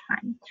steps each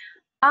time?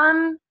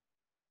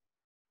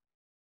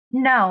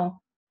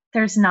 No,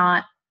 there's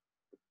not.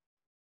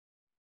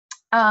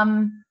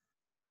 And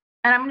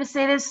I'm going to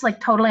say this like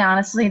totally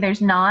honestly,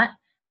 there's not,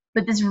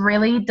 but this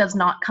really does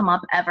not come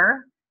up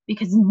ever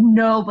because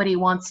nobody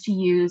wants to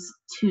use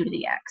 2 to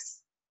the x.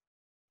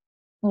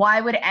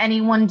 Why would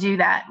anyone do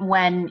that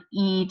when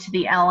e to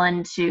the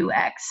ln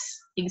 2x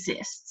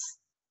exists?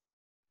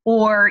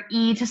 Or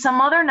e to some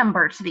other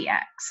number to the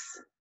x?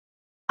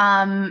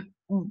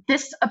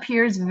 This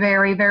appears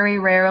very, very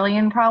rarely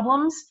in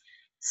problems.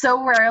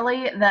 so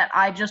rarely that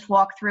I just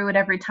walk through it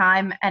every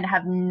time and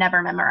have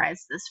never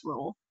memorized this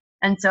rule.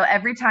 And so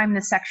every time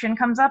this section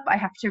comes up, I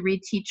have to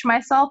reteach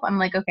myself. I'm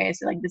like, okay,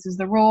 so like this is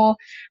the rule.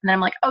 And then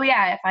I'm like, oh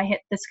yeah, if I hit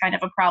this kind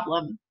of a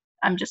problem,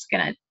 I'm just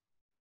gonna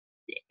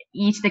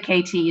e to the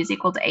kt is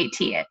equal to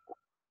at it,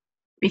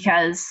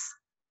 because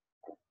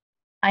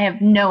I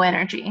have no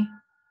energy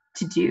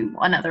to do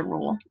another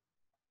rule.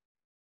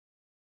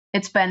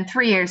 It's been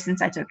 3 years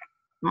since I took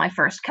my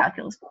first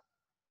calculus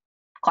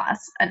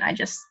class, and I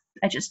just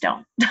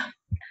don't.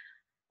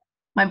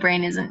 My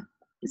brain isn't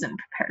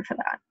prepared for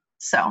that.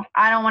 So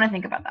I don't want to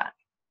think about that.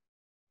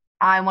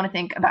 I want to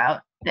think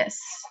about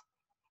this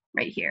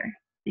right here,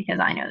 because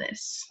I know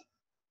this.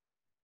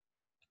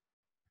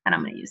 And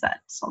I'm going to use that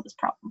to solve this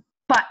problem.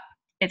 But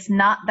it's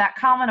not that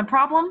common a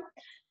problem.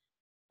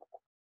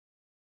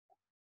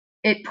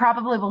 It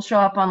probably will show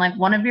up on like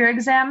one of your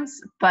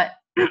exams, but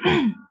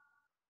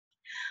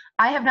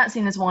I have not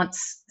seen this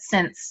once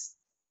since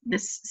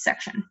this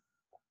section,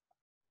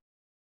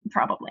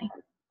 probably.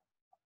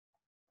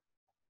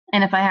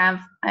 And if I have,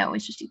 I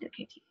always just do the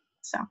KT.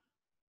 So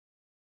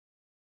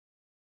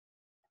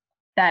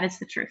that is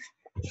the truth.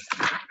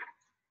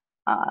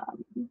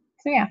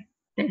 So yeah,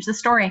 there's the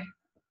story.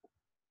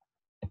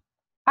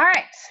 All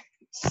right,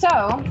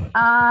 so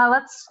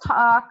let's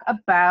talk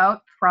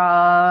about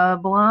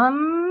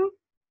problem.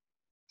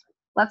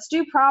 Let's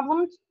do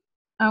problem.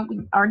 Oh,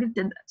 we already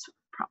did that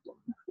problem.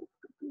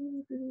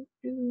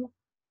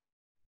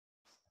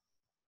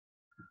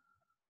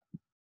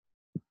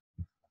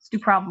 Let's do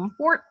problem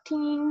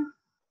 14.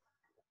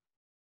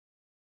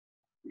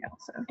 We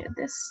also did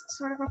this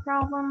sort of a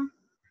problem.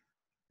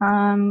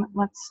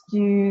 Let's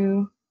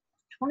do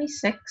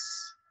 26.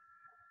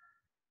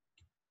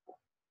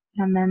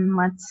 And then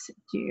let's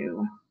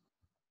do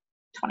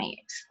 28.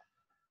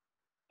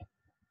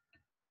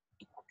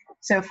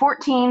 So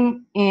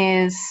 14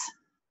 is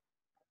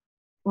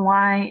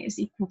y is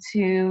equal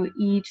to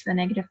e to the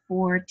negative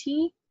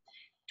 4t.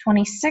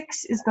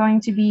 26 is going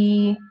to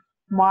be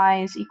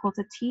y is equal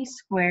to t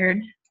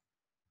squared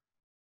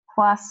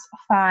plus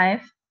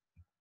 5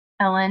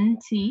 ln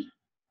t.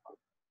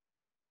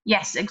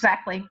 Yes,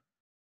 exactly.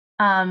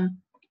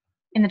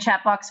 In the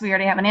chat box, we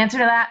already have an answer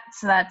to that.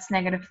 So that's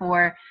negative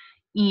 4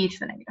 e to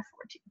the negative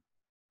 4t.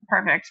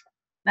 Perfect.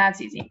 That's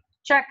easy.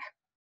 Check.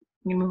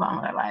 We move on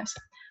with our lives.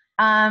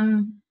 I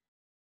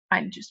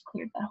just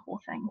cleared that whole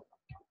thing.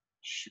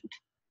 Shoot.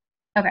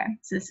 Okay,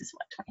 so this is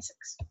what,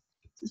 26.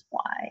 This is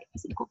y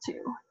is equal to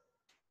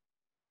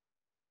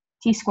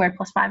t squared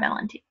plus 5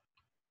 ln t.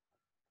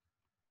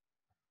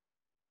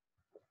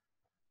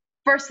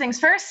 First things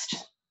first,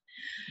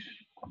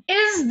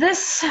 is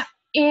this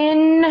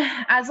in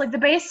as like the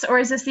base, or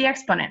is this the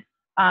exponent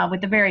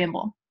with the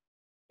variable?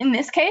 In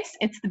this case,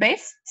 it's the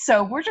base,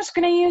 so we're just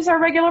going to use our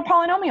regular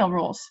polynomial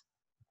rules.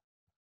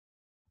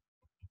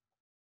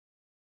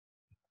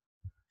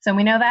 So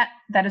we know that.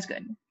 That is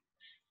good.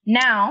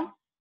 Now,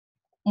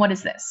 what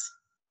is this?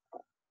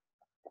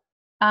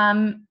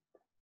 I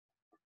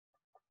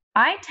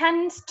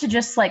tend to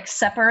just like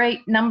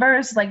separate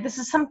numbers. Like this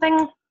is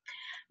something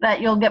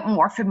that you'll get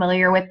more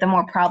familiar with the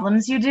more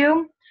problems you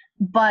do.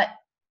 But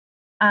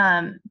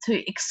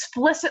to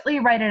explicitly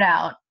write it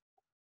out,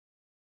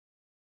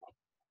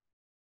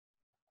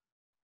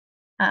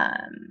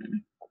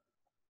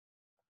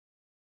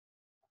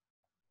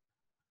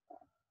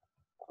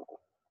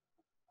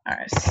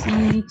 or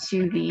c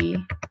to the,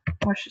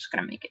 we're just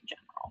going to make it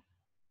general.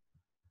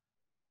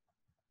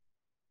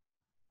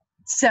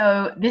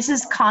 So this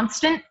is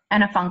constant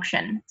and a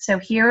function. So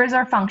here is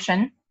our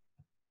function,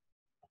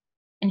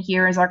 and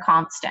here is our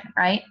constant,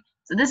 right?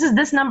 So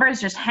this number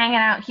is just hanging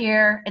out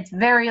here. It's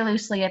very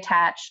loosely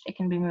attached. It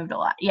can be moved a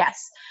lot.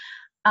 Yes.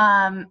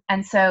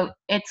 And so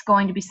it's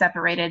going to be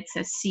separated,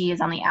 so c is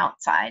on the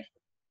outside.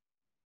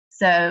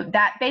 So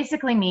that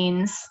basically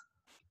means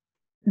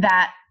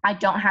that I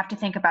don't have to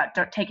think about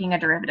taking a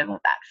derivative of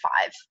that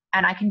 5.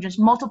 And I can just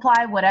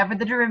multiply whatever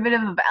the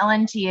derivative of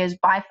ln t is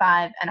by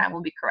 5, and I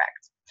will be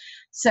correct.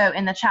 So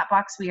in the chat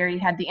box, we already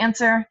had the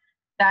answer.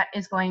 That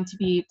is going to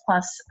be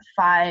plus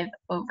 5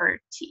 over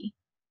t.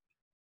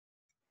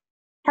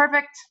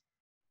 Perfect.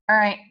 All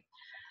right.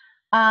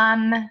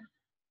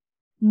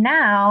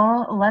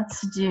 Now let's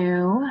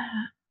do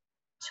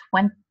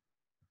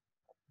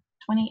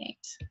 28.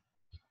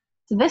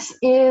 So this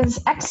is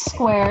x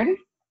squared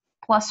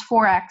plus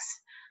 4x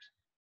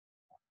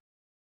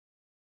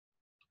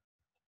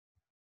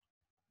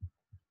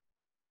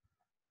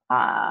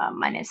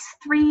minus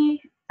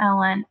 3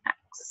 ln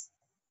x.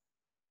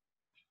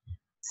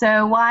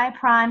 So y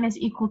prime is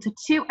equal to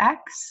 2x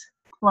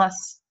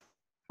plus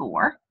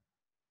 4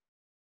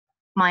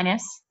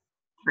 minus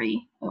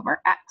 3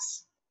 over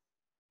x.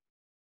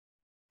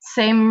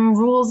 Same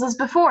rules as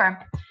before.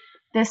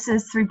 This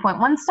is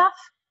 3.1 stuff.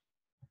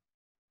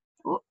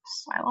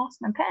 Oops, I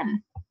lost my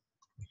pen.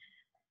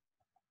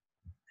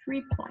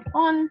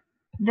 3.1.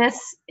 This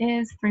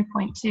is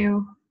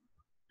 3.2.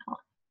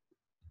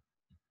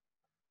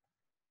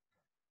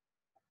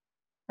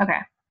 Okay.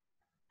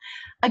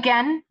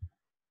 Again,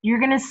 you're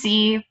going to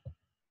see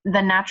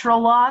the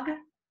natural log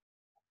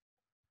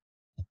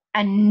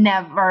and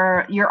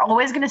never, you're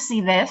always going to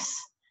see this,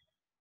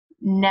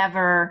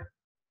 never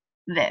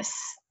this.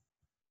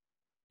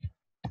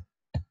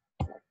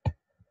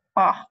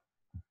 Oh,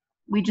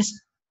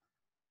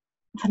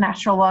 the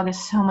natural log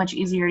is so much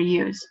easier to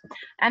use.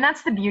 And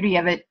that's the beauty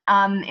of it.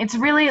 It's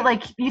really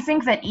like, you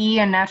think that E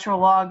and natural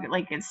log,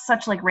 like it's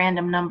such like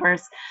random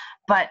numbers,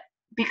 but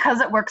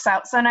because it works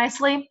out so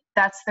nicely,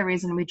 that's the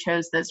reason we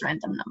chose those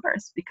random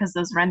numbers, because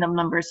those random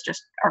numbers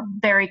just are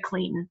very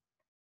clean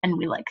and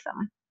we like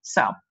them.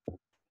 So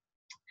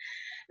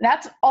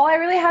that's all I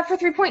really have for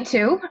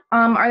 3.2.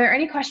 Are there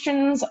any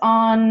questions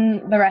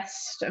on the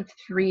rest of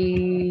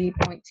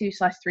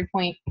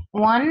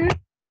 3.2/3.1?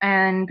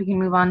 And we can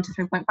move on to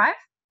 3.5.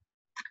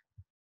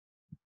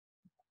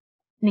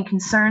 Any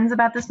concerns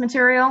about this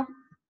material?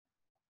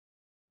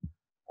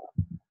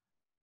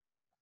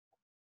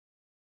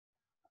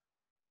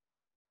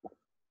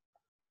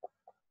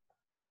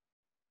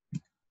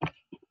 I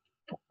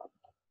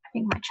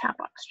think my chat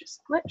box just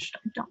glitched.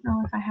 I don't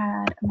know if I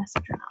had a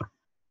message or not.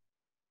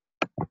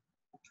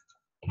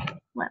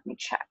 Let me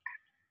check.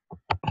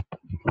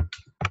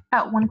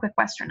 Oh, one quick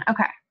question.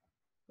 Okay.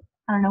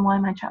 I don't know why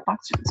my chat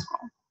box didn't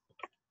scroll.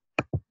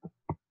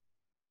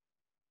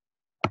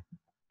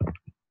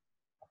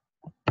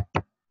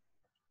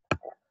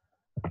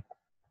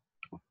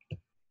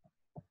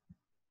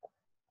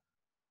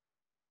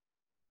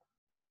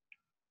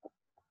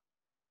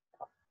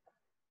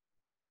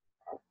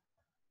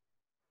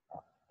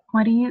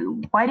 Why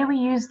do we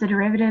use the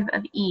derivative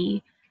of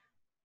E,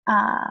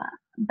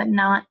 but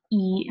not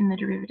E in the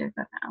derivative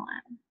of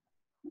ln?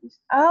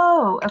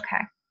 Oh,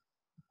 okay.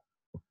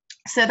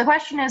 So the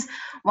question is,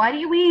 why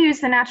do we use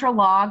the natural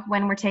log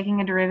when we're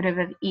taking a derivative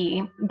of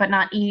E, but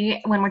not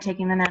E when we're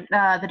taking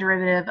the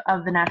derivative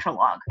of the natural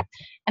log?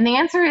 And the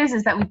answer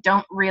is that we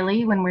don't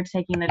really when we're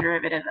taking the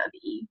derivative of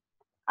E.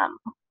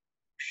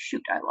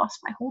 Shoot, I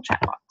lost my whole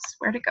chat box.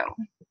 Where'd it go?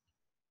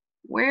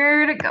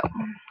 Where'd it go?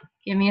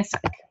 Give me a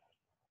sec.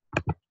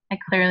 I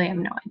clearly have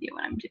no idea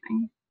what I'm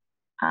doing.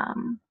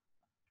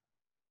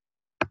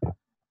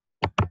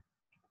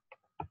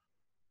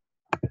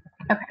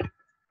 Okay,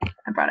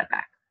 I brought it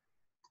back.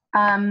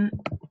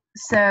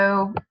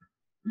 So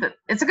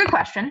it's a good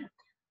question.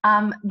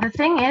 The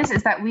thing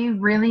is that we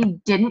really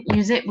didn't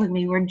use it when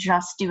we were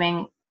just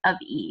doing of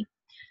E.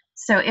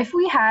 So if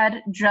we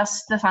had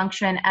just the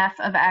function f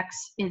of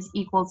x is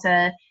equal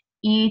to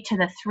e to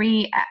the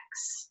 3x,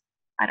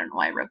 I don't know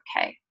why I wrote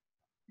k,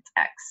 it's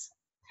x.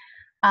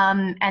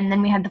 And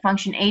then we had the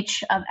function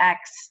h of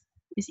x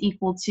is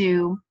equal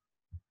to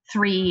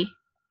 3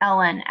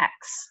 ln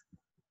x.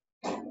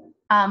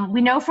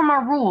 We know from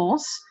our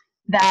rules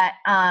that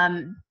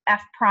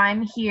f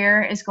prime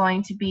here is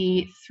going to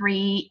be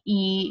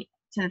 3e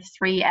to the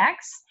 3x,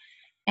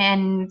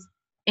 and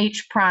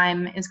h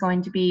prime is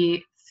going to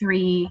be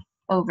 3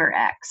 over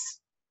x.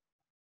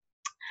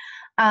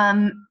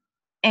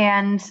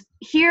 And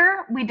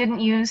here we didn't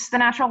use the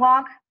natural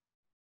log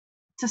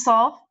to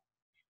solve,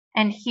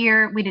 and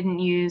here we didn't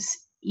use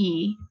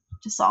e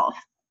to solve.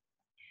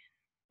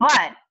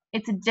 But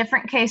it's a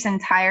different case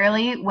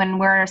entirely when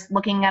we're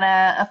looking at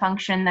a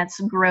function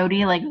that's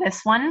grody like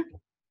this one.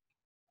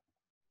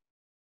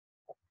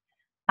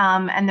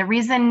 And the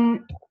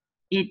reason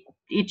it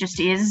just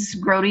is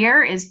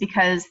grodier is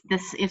because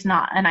this is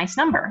not a nice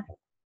number,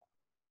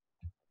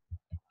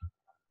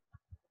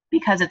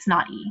 because it's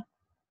not e.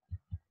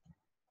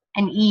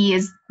 And e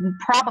is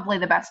probably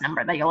the best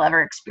number that you'll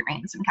ever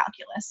experience in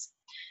calculus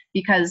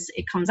because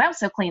it comes out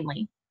so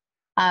cleanly.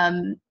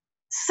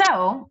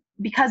 So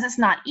because it's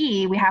not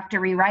e, we have to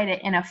rewrite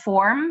it in a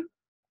form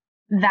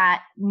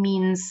that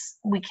means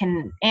we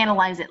can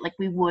analyze it like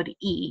we would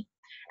e.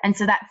 And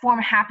so that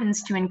form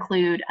happens to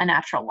include a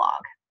natural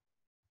log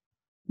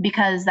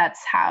because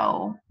that's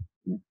how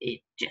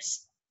it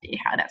does.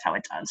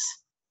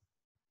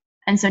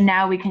 And so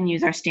now we can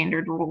use our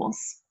standard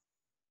rules.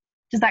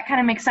 Does that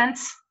kind of make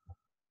sense?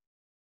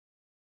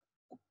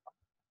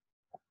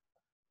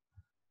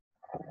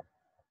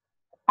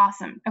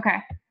 Awesome.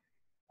 Okay.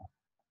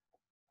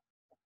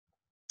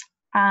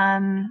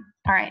 All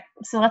right.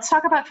 So let's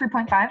talk about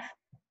 3.5.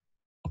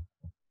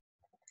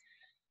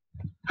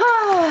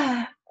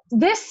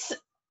 This,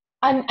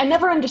 I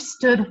never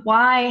understood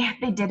why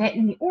they did it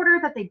in the order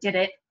that they did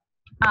it.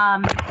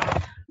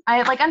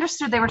 I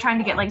understood they were trying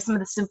to get some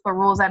of the simpler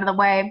rules out of the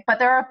way, but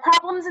there are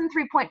problems in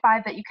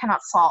 3.5 that you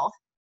cannot solve.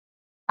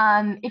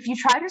 If you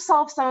try to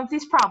solve some of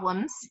these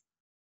problems,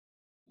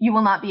 you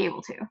will not be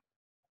able to.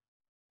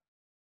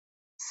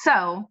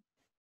 So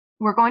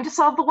we're going to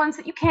solve the ones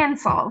that you can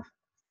solve,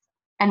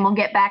 and we'll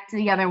get back to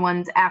the other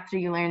ones after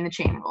you learn the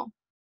chain rule.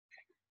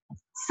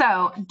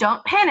 So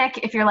don't panic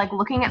if you're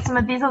looking at some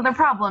of these other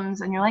problems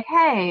and you're like,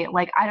 hey,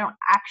 I don't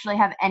actually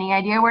have any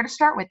idea where to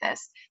start with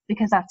this,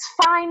 because that's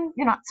fine.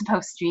 You're not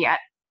supposed to yet.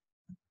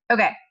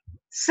 Okay,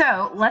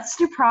 so let's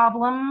do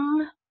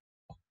problem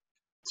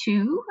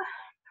 2,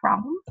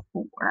 problem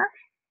 4,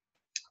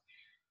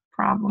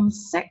 problem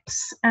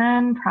 6,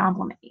 and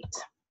problem 8.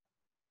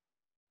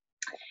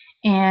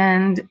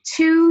 And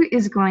 2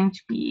 is going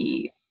to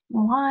be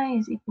y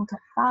is equal to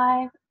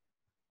 5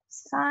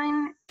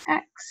 sine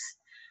x.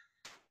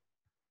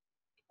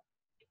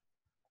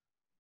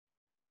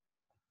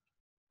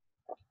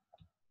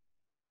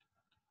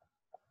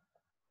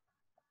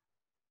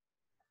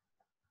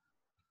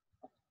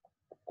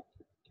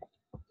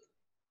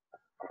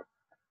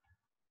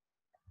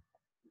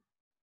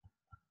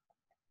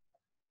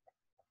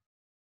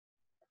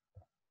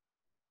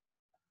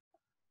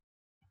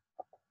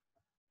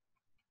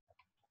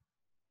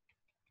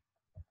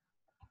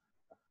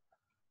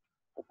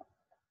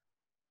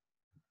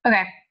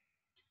 Okay.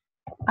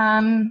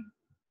 All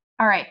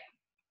right.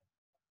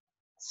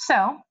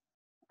 So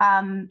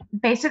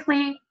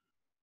basically,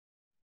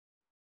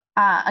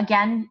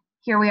 again,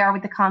 here we are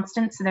with the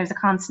constant. So there's a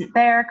constant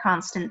there,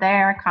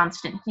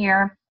 constant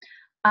here.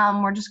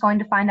 We're just going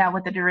to find out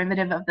what the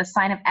derivative of the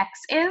sine of x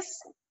is.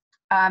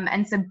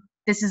 And so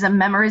this is a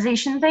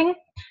memorization thing.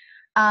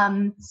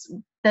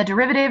 The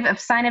derivative of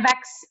sine of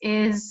x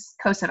is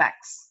cos of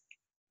x.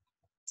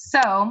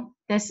 So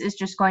this is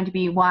just going to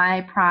be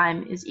y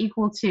prime is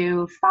equal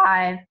to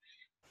 5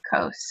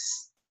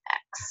 cos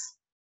x.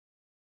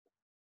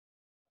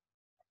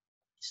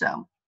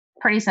 So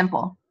pretty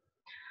simple.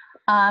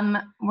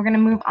 We're going to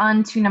move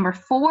on to number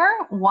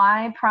 4.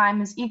 Y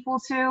prime is equal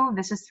to,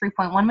 this is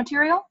 3.1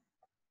 material.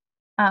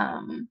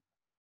 5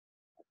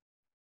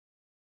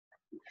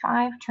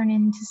 turn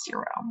into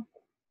 0.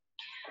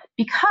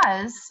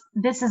 Because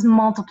this is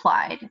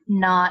multiplied,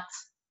 not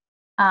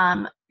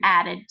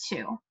added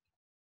to.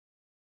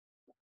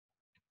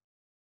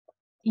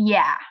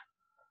 Yeah.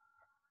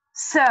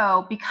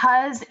 So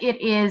because it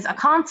is a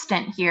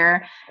constant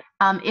here,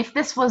 if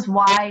this was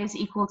y is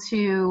equal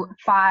to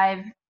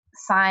 5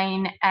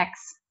 sine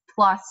x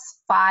plus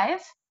 5,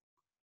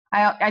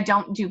 I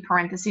don't do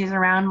parentheses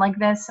around like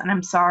this, and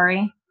I'm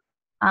sorry.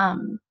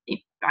 I'm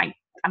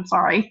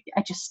sorry.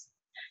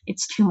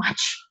 It's too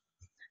much.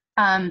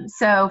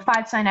 So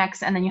 5 sine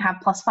x, and then you have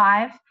plus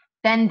 5.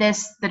 Then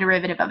the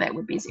derivative of it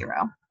would be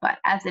 0. But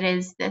as it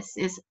is, this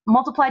is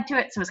multiplied to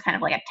it, so it's kind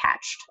of like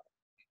attached.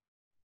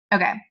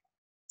 Okay.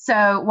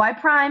 So y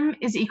prime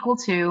is equal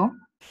to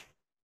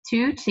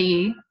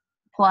 2t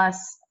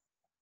plus,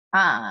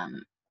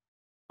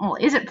 well,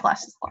 is it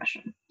plus is the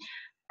question.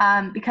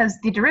 Because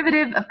the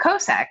derivative of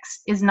cos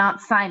x is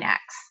not sine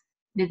x.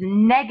 It is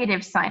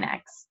negative sine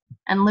x.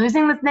 And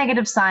losing this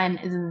negative sign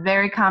is a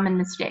very common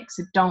mistake.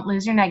 So don't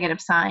lose your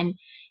negative sign.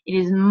 It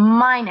is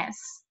minus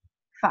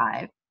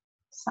 5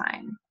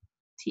 sine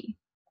t.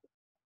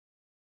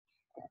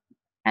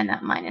 And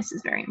that minus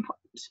is very important.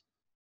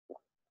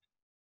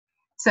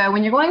 So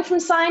when you're going from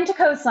sine to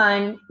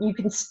cosine,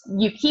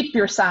 you keep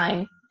your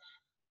sign.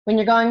 When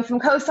you're going from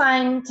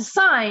cosine to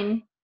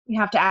sine, you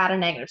have to add a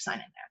negative sign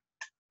in there,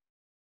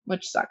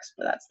 which sucks,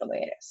 but that's the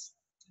way it is.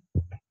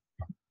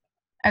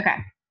 Okay.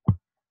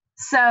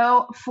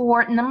 So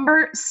for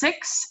number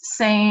 6,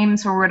 same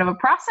sort of a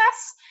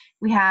process.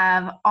 We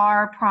have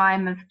r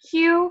prime of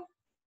q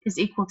is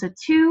equal to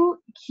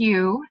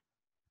 2q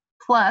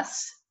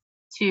plus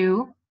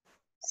 2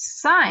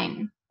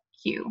 sine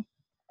q.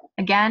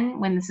 Again,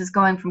 when this is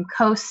going from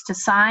cos to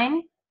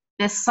sine,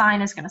 this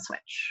sign is going to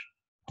switch.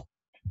 So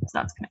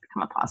that's going to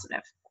become a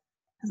positive.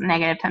 Because a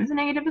negative times a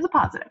negative is a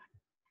positive.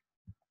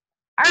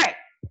 All right.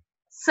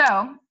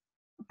 So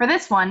for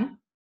this one,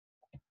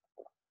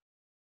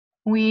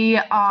 we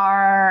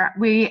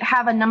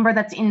have a number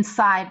that's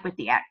inside with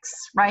the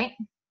x, right?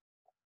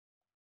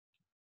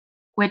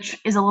 Which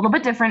is a little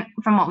bit different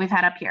from what we've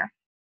had up here.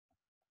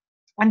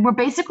 And we're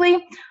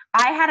basically,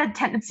 I had a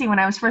tendency when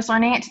I was first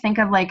learning it to think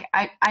of like,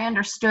 I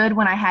understood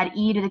when I had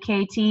e to the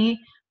kt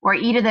or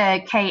e to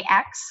the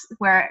kx,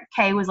 where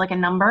k was like a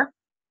number,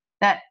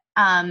 that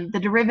the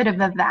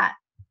derivative of that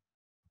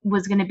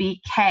was going to be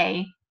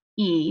k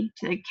e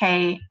to the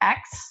kx.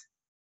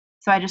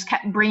 So I just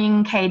kept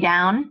bringing k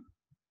down,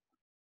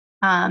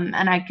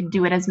 and I could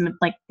do it as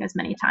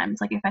many times,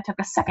 like if I took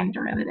a second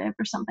derivative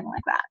or something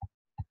like that.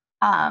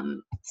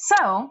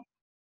 So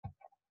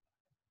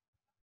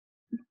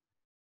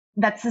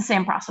that's the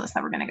same process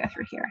that we're going to go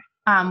through here.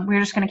 We're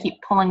just going to keep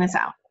pulling this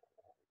out.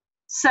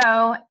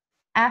 So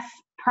f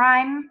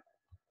prime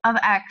of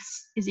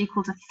x is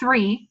equal to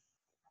 3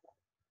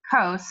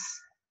 cos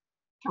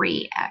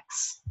 3x.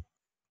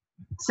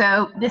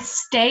 So this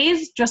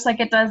stays just like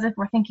it does if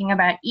we're thinking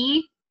about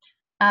e,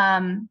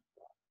 and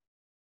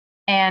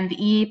the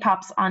e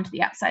pops onto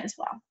the outside as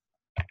well.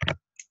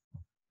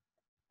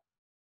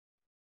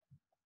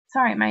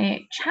 Sorry,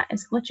 my chat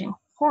is glitching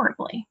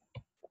horribly.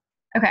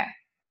 Okay.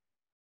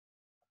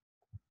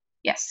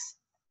 Yes.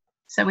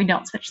 So we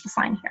don't switch the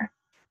sign here.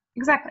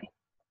 Exactly.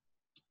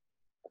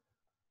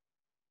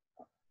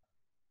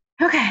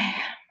 Okay.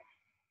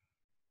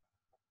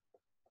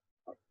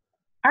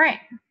 All right.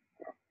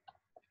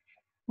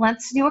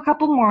 Let's do a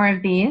couple more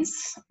of these.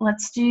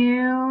 Let's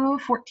do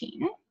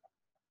 14.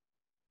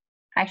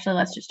 Actually,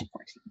 let's just do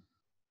 14.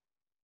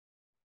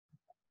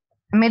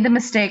 I made the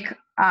mistake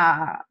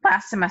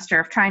last semester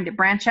of trying to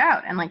branch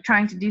out and like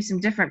trying to do some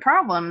different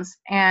problems,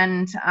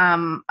 and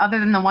other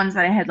than the ones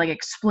that I had like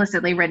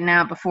explicitly written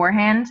out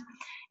beforehand,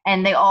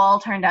 and they all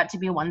turned out to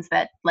be ones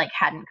that like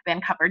hadn't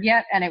been covered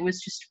yet, and it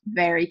was just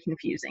very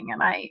confusing,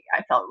 and I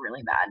felt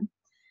really bad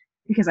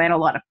because I had a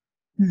lot of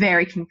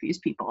very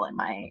confused people in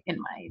my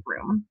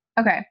room.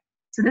 Okay,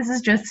 so this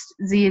is just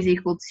z is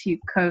equal to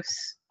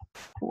cos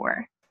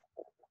 4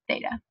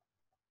 theta.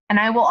 And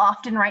I will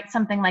often write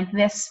something like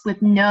this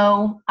with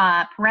no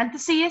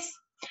parentheses.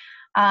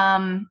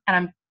 And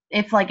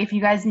if you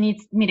guys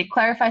need me to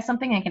clarify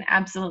something, I can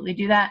absolutely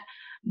do that.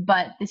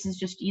 But this is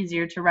just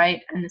easier to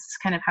write, and this is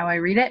kind of how I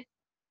read it.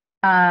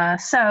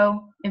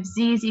 So if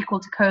z is equal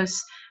to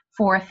cos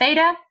 4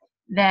 theta,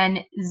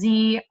 then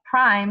z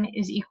prime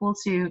is equal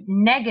to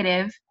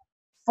negative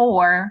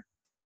 4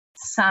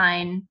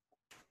 sine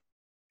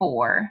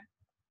 4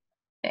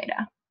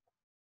 theta.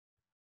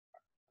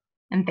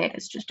 And theta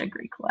is just a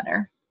Greek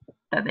letter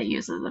that they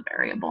use as a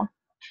variable.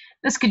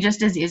 This could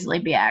just as easily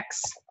be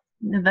x.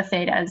 The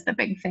theta is the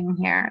big thing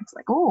here. It's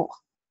like, oh,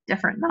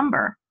 different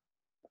number.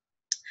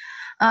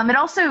 It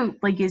also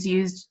like is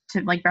used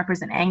to like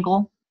represent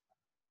angle.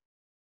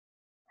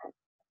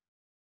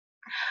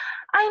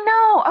 I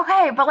know,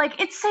 okay, but like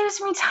it saves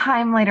me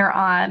time later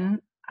on.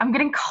 I'm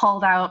getting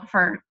called out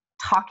for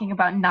talking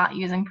about not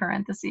using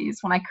parentheses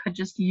when I could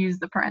just use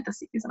the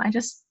parentheses, and I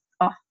just,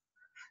 oh.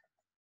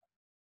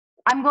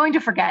 I'm going to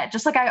forget,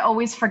 just like I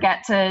always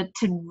forget to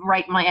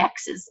write my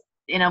x's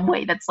in a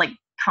way that's like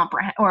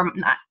or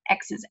not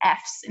x's,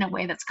 f's in a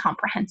way that's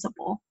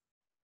comprehensible.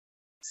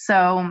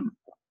 So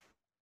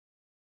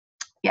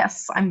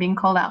yes, I'm being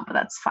called out, but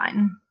that's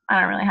fine. I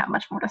don't really have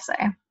much more to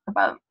say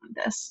about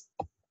this.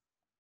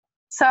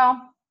 So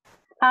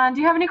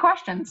do you have any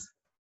questions?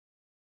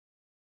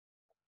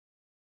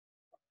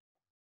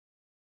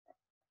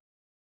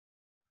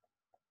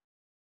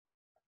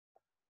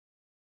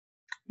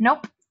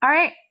 Nope. All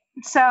right.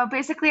 So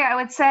basically, I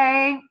would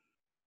say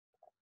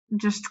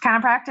just kind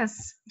of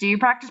practice. Do your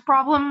practice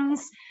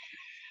problems.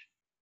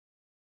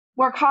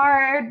 Work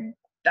hard.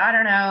 I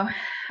don't know.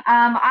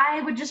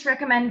 I would just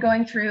recommend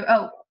going through.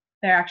 Oh,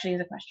 there actually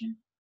is a question.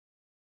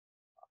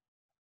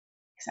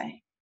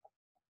 Exciting.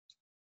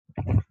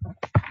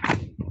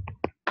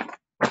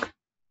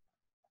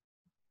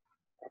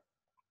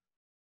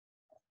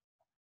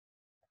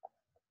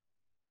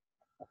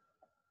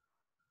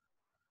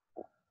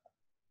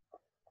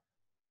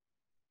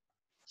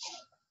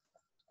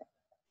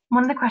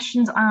 One of the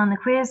questions on the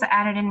quiz,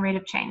 added in rate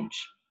of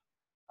change.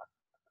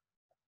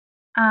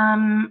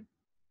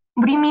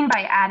 What do you mean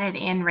by added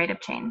in rate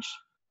of change?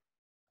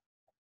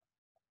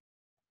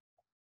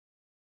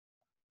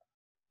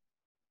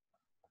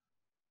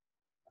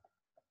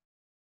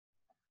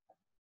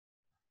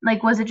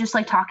 Like, was it just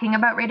like talking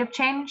about rate of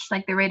change?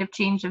 Like the rate of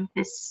change of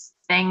this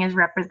thing is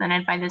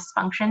represented by this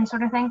function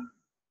sort of thing?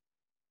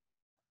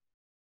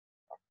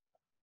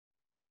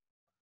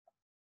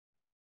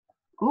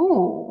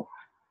 Ooh.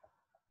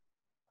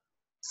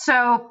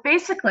 So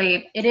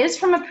basically, it is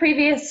from a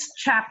previous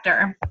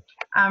chapter,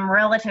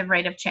 relative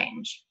rate of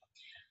change.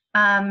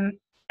 And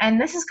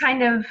this is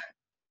kind of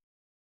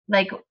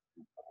like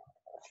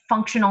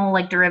functional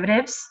like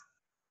derivatives.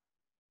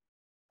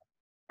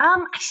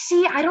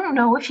 I don't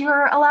know if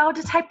you're allowed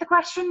to type the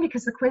question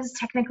because the quiz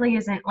technically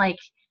isn't like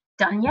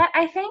done yet,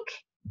 I think.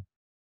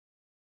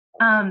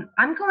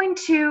 I'm going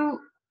to,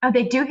 oh,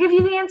 they do give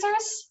you the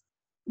answers?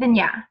 Then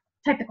yeah,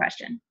 type the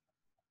question.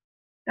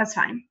 That's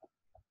fine.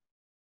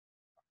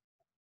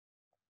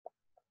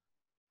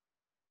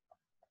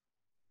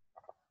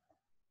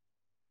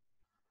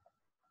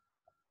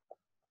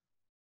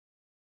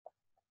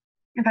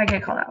 If I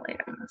get called out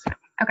later, that's fine.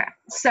 Okay,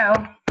 so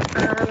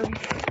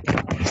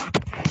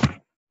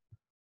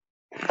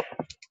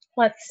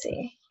let's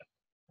see.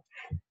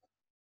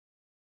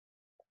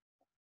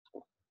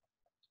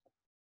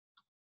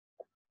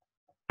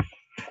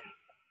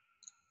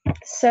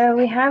 So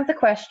we have the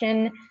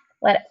question,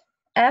 let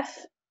f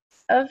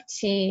of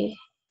t,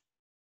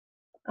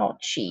 oh,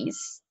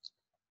 cheese.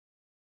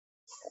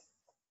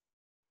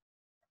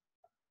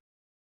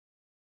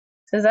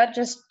 So is that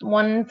just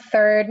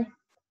 1/3?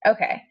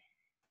 Okay,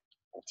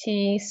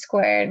 t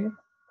squared.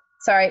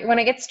 Sorry, when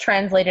it gets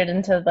translated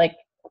into like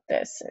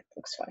this, it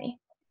looks funny.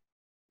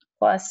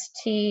 Plus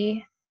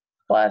t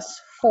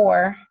plus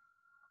 4.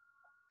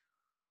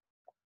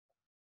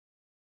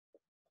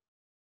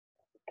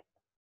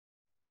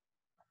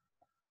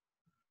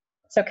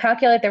 So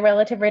calculate the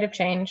relative rate of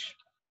change.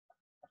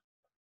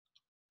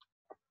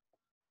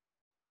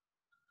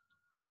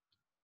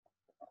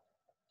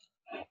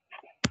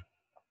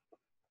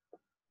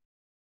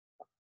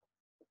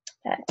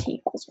 At t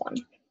equals 1.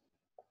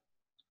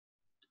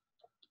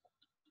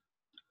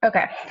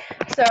 Okay,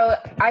 so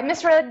I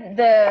misread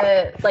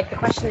the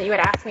question that you had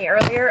asked me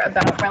earlier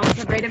about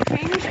relative rate of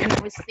change, and I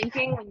was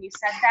thinking when you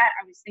said that,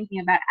 I was thinking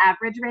about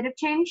average rate of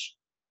change,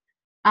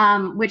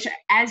 which,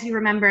 as you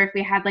remember, if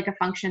we had like a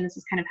function, this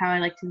is kind of how I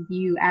like to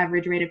view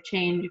average rate of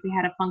change. If we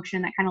had a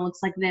function that kind of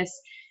looks like this,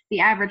 the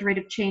average rate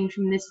of change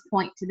from this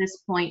point to this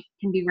point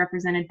can be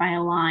represented by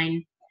a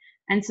line.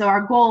 And so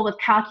our goal with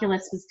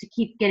calculus was to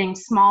keep getting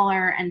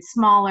smaller and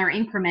smaller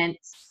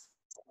increments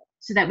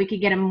so that we could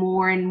get a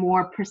more and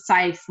more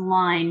precise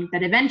line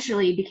that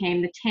eventually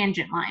became the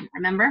tangent line,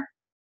 remember?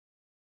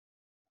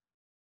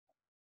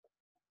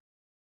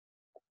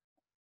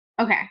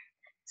 Okay,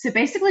 so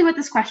basically what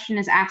this question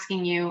is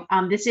asking you,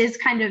 this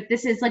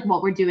is like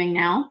what we're doing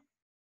now,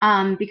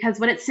 because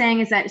what it's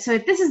saying is that, so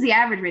if this is the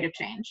average rate of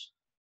change,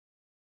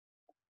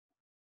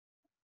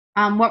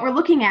 what we're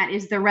looking at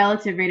is the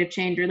relative rate of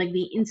change, or like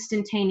the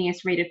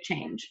instantaneous rate of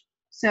change.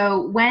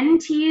 So when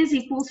t is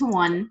equal to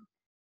 1,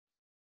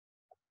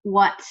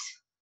 what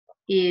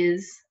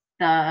is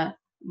the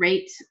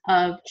rate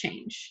of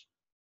change?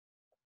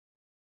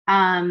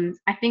 I'm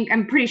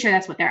pretty sure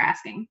that's what they're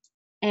asking.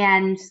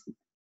 And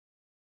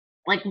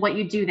like what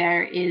you do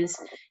there is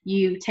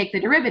you take the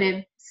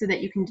derivative so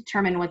that you can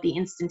determine what the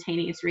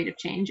instantaneous rate of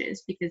change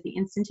is, because the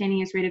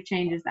instantaneous rate of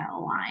change is that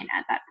line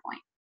at that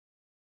point,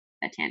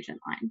 that tangent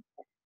line.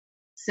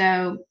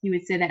 So you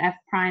would say that f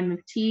prime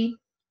of t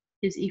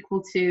is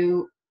equal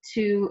to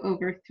 2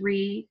 over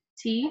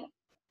 3t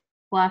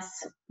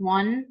plus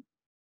 1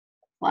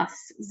 plus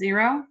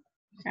 0.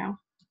 So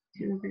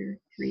 2 over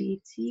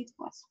 3t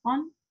plus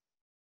 1.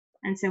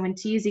 And so when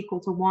t is equal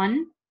to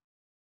 1,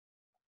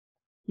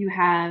 you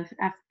have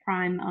f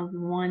prime of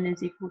 1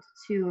 is equal to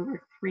 2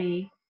 over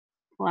 3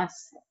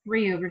 plus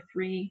 3 over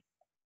 3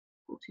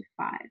 equal to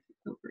 5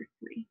 over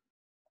 3.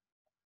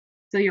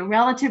 So your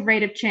relative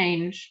rate of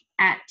change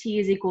at t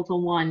is equal to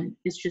 1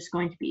 is just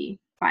going to be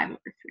 5 over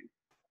 3.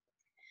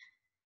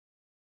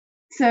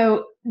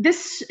 So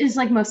this is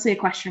like mostly a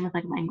question with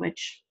like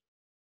language.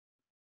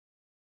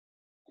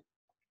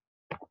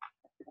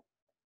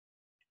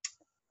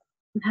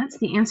 That's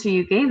the answer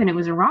you gave, and it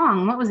was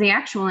wrong. What was the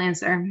actual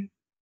answer?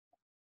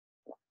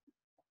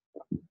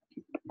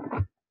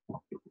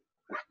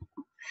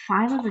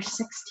 5 over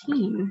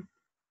 16.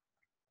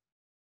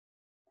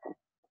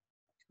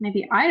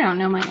 Maybe I don't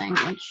know my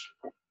language.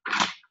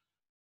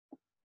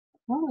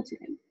 Relative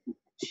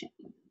change.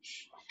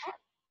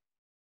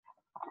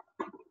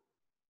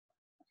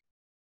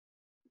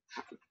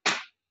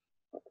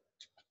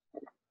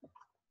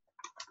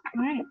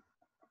 All right.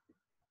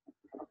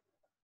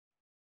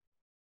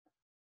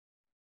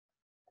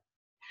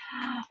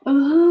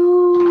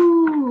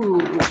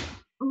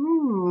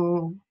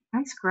 Ooh,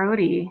 that's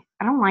grody.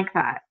 I don't like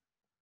that.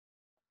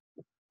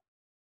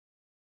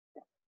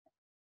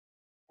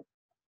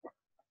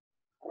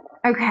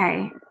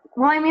 Okay,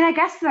 well, I mean, I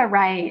guess they're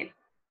right.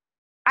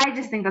 I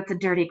just think that's a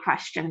dirty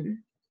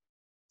question.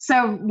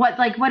 So what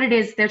it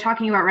is, they're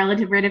talking about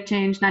relative rate of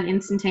change, not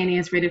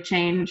instantaneous rate of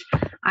change.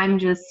 I'm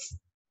just,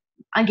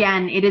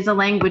 again, it is a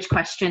language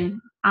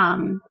question.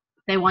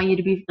 They want you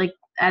to be like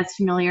as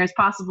familiar as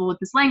possible with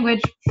this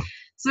language.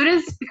 So it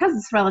is, because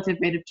it's relative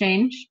rate of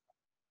change,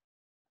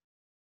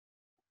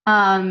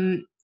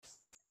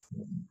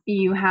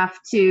 you have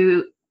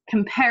to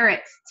compare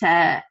it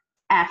to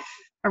f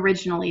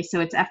originally, so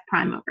it's f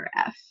prime over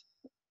f,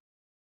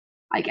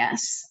 I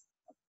guess.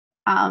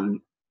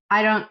 I'm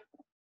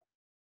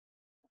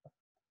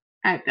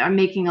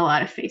making a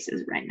lot of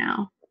faces right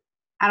now.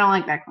 I don't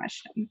like that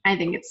question. I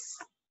think it's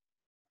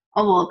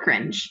a little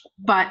cringe,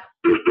 but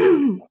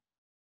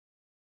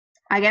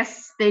I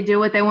guess they do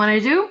what they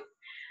want to do.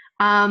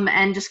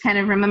 And just kind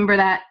of remember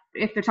that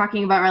if they're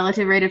talking about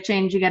relative rate of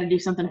change, you got to do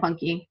something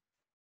funky.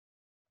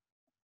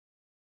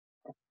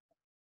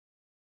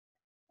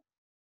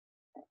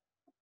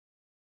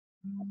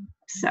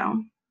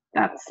 So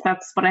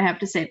that's what I have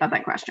to say about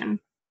that question.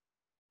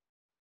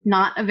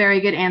 Not a very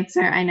good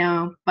answer, I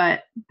know,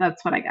 but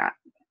that's what I got.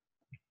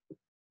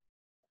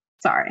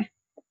 Sorry.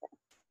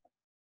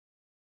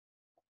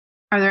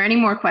 Are there any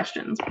more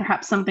questions?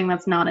 Perhaps something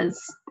that's not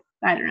as,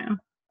 I don't know,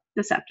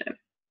 deceptive.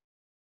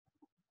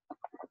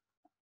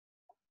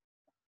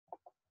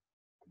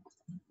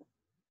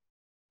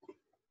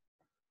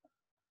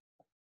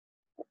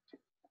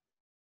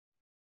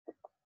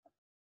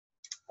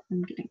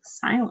 I'm getting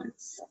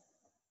silence.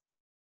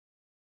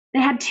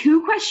 They had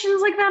 2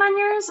 questions like that on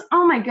yours?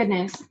 Oh my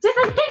goodness.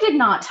 They did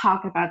not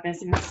talk about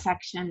this in this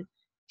section.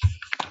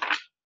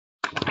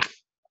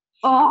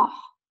 Oh,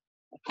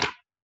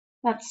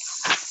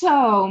 that's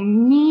so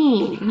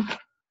mean.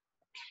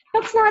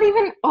 That's not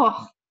even,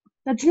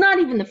 that's not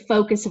even the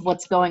focus of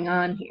what's going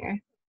on here.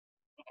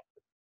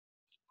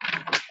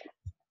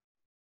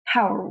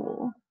 Power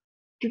rule,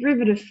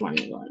 derivative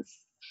formulas,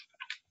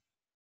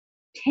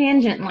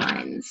 tangent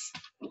lines,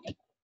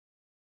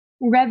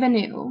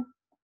 revenue,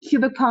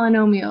 cubic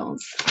polynomials.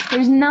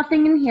 There's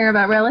nothing in here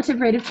about relative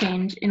rate of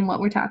change in what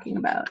we're talking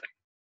about.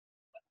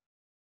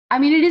 I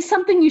mean, it is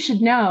something you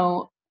should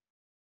know,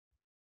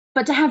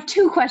 but to have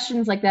 2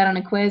 questions like that on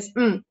a quiz,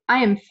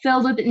 I am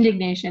filled with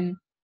indignation.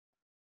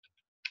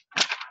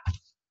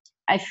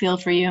 I feel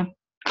for you.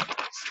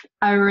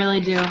 I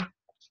really do.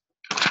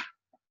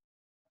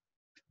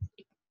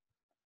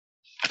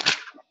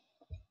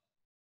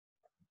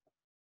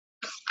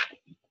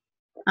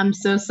 I'm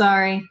so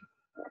sorry.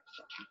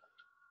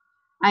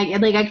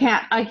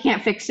 I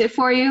can't fix it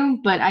for you,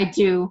 but I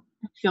do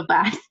feel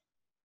bad.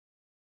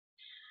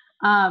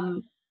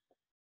 And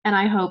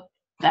I hope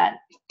that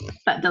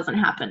that doesn't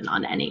happen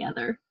on any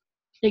other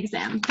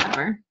exam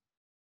ever.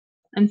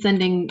 I'm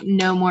sending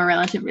no more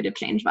relative rate of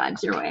change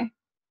vibes your way.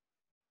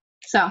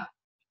 So,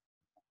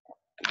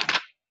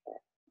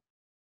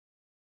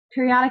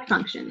 periodic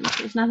functions.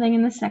 There's nothing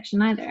in this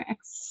section either.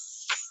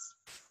 X,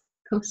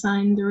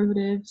 cosine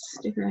derivatives,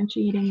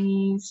 differentiating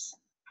these,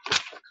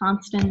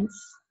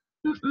 constants.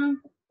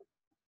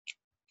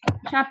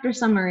 Chapter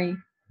summary.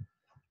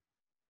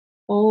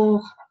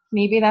 Oh,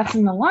 maybe that's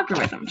in the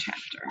logarithm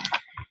chapter.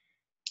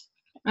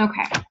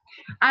 Okay,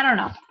 I don't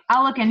know.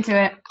 I'll look into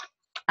it.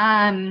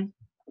 And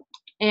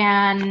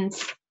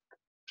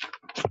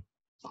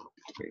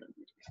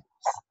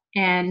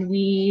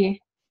we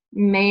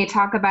may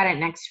talk about it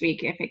next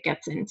week if it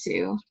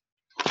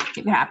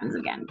happens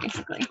again,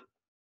 basically.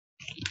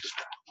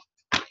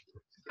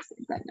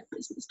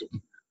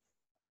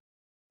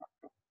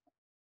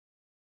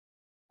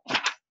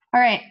 All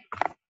right.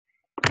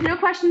 No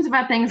questions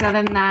about things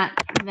other than that,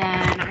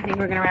 then I think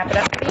we're going to wrap it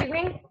up for the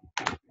evening.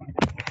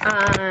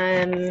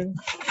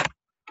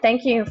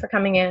 Thank you for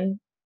coming in.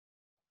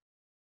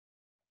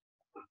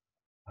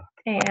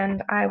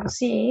 And I will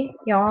see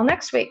y'all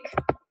next week.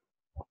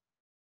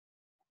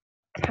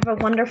 Have a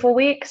wonderful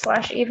week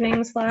 /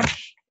 evening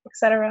 /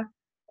 etc.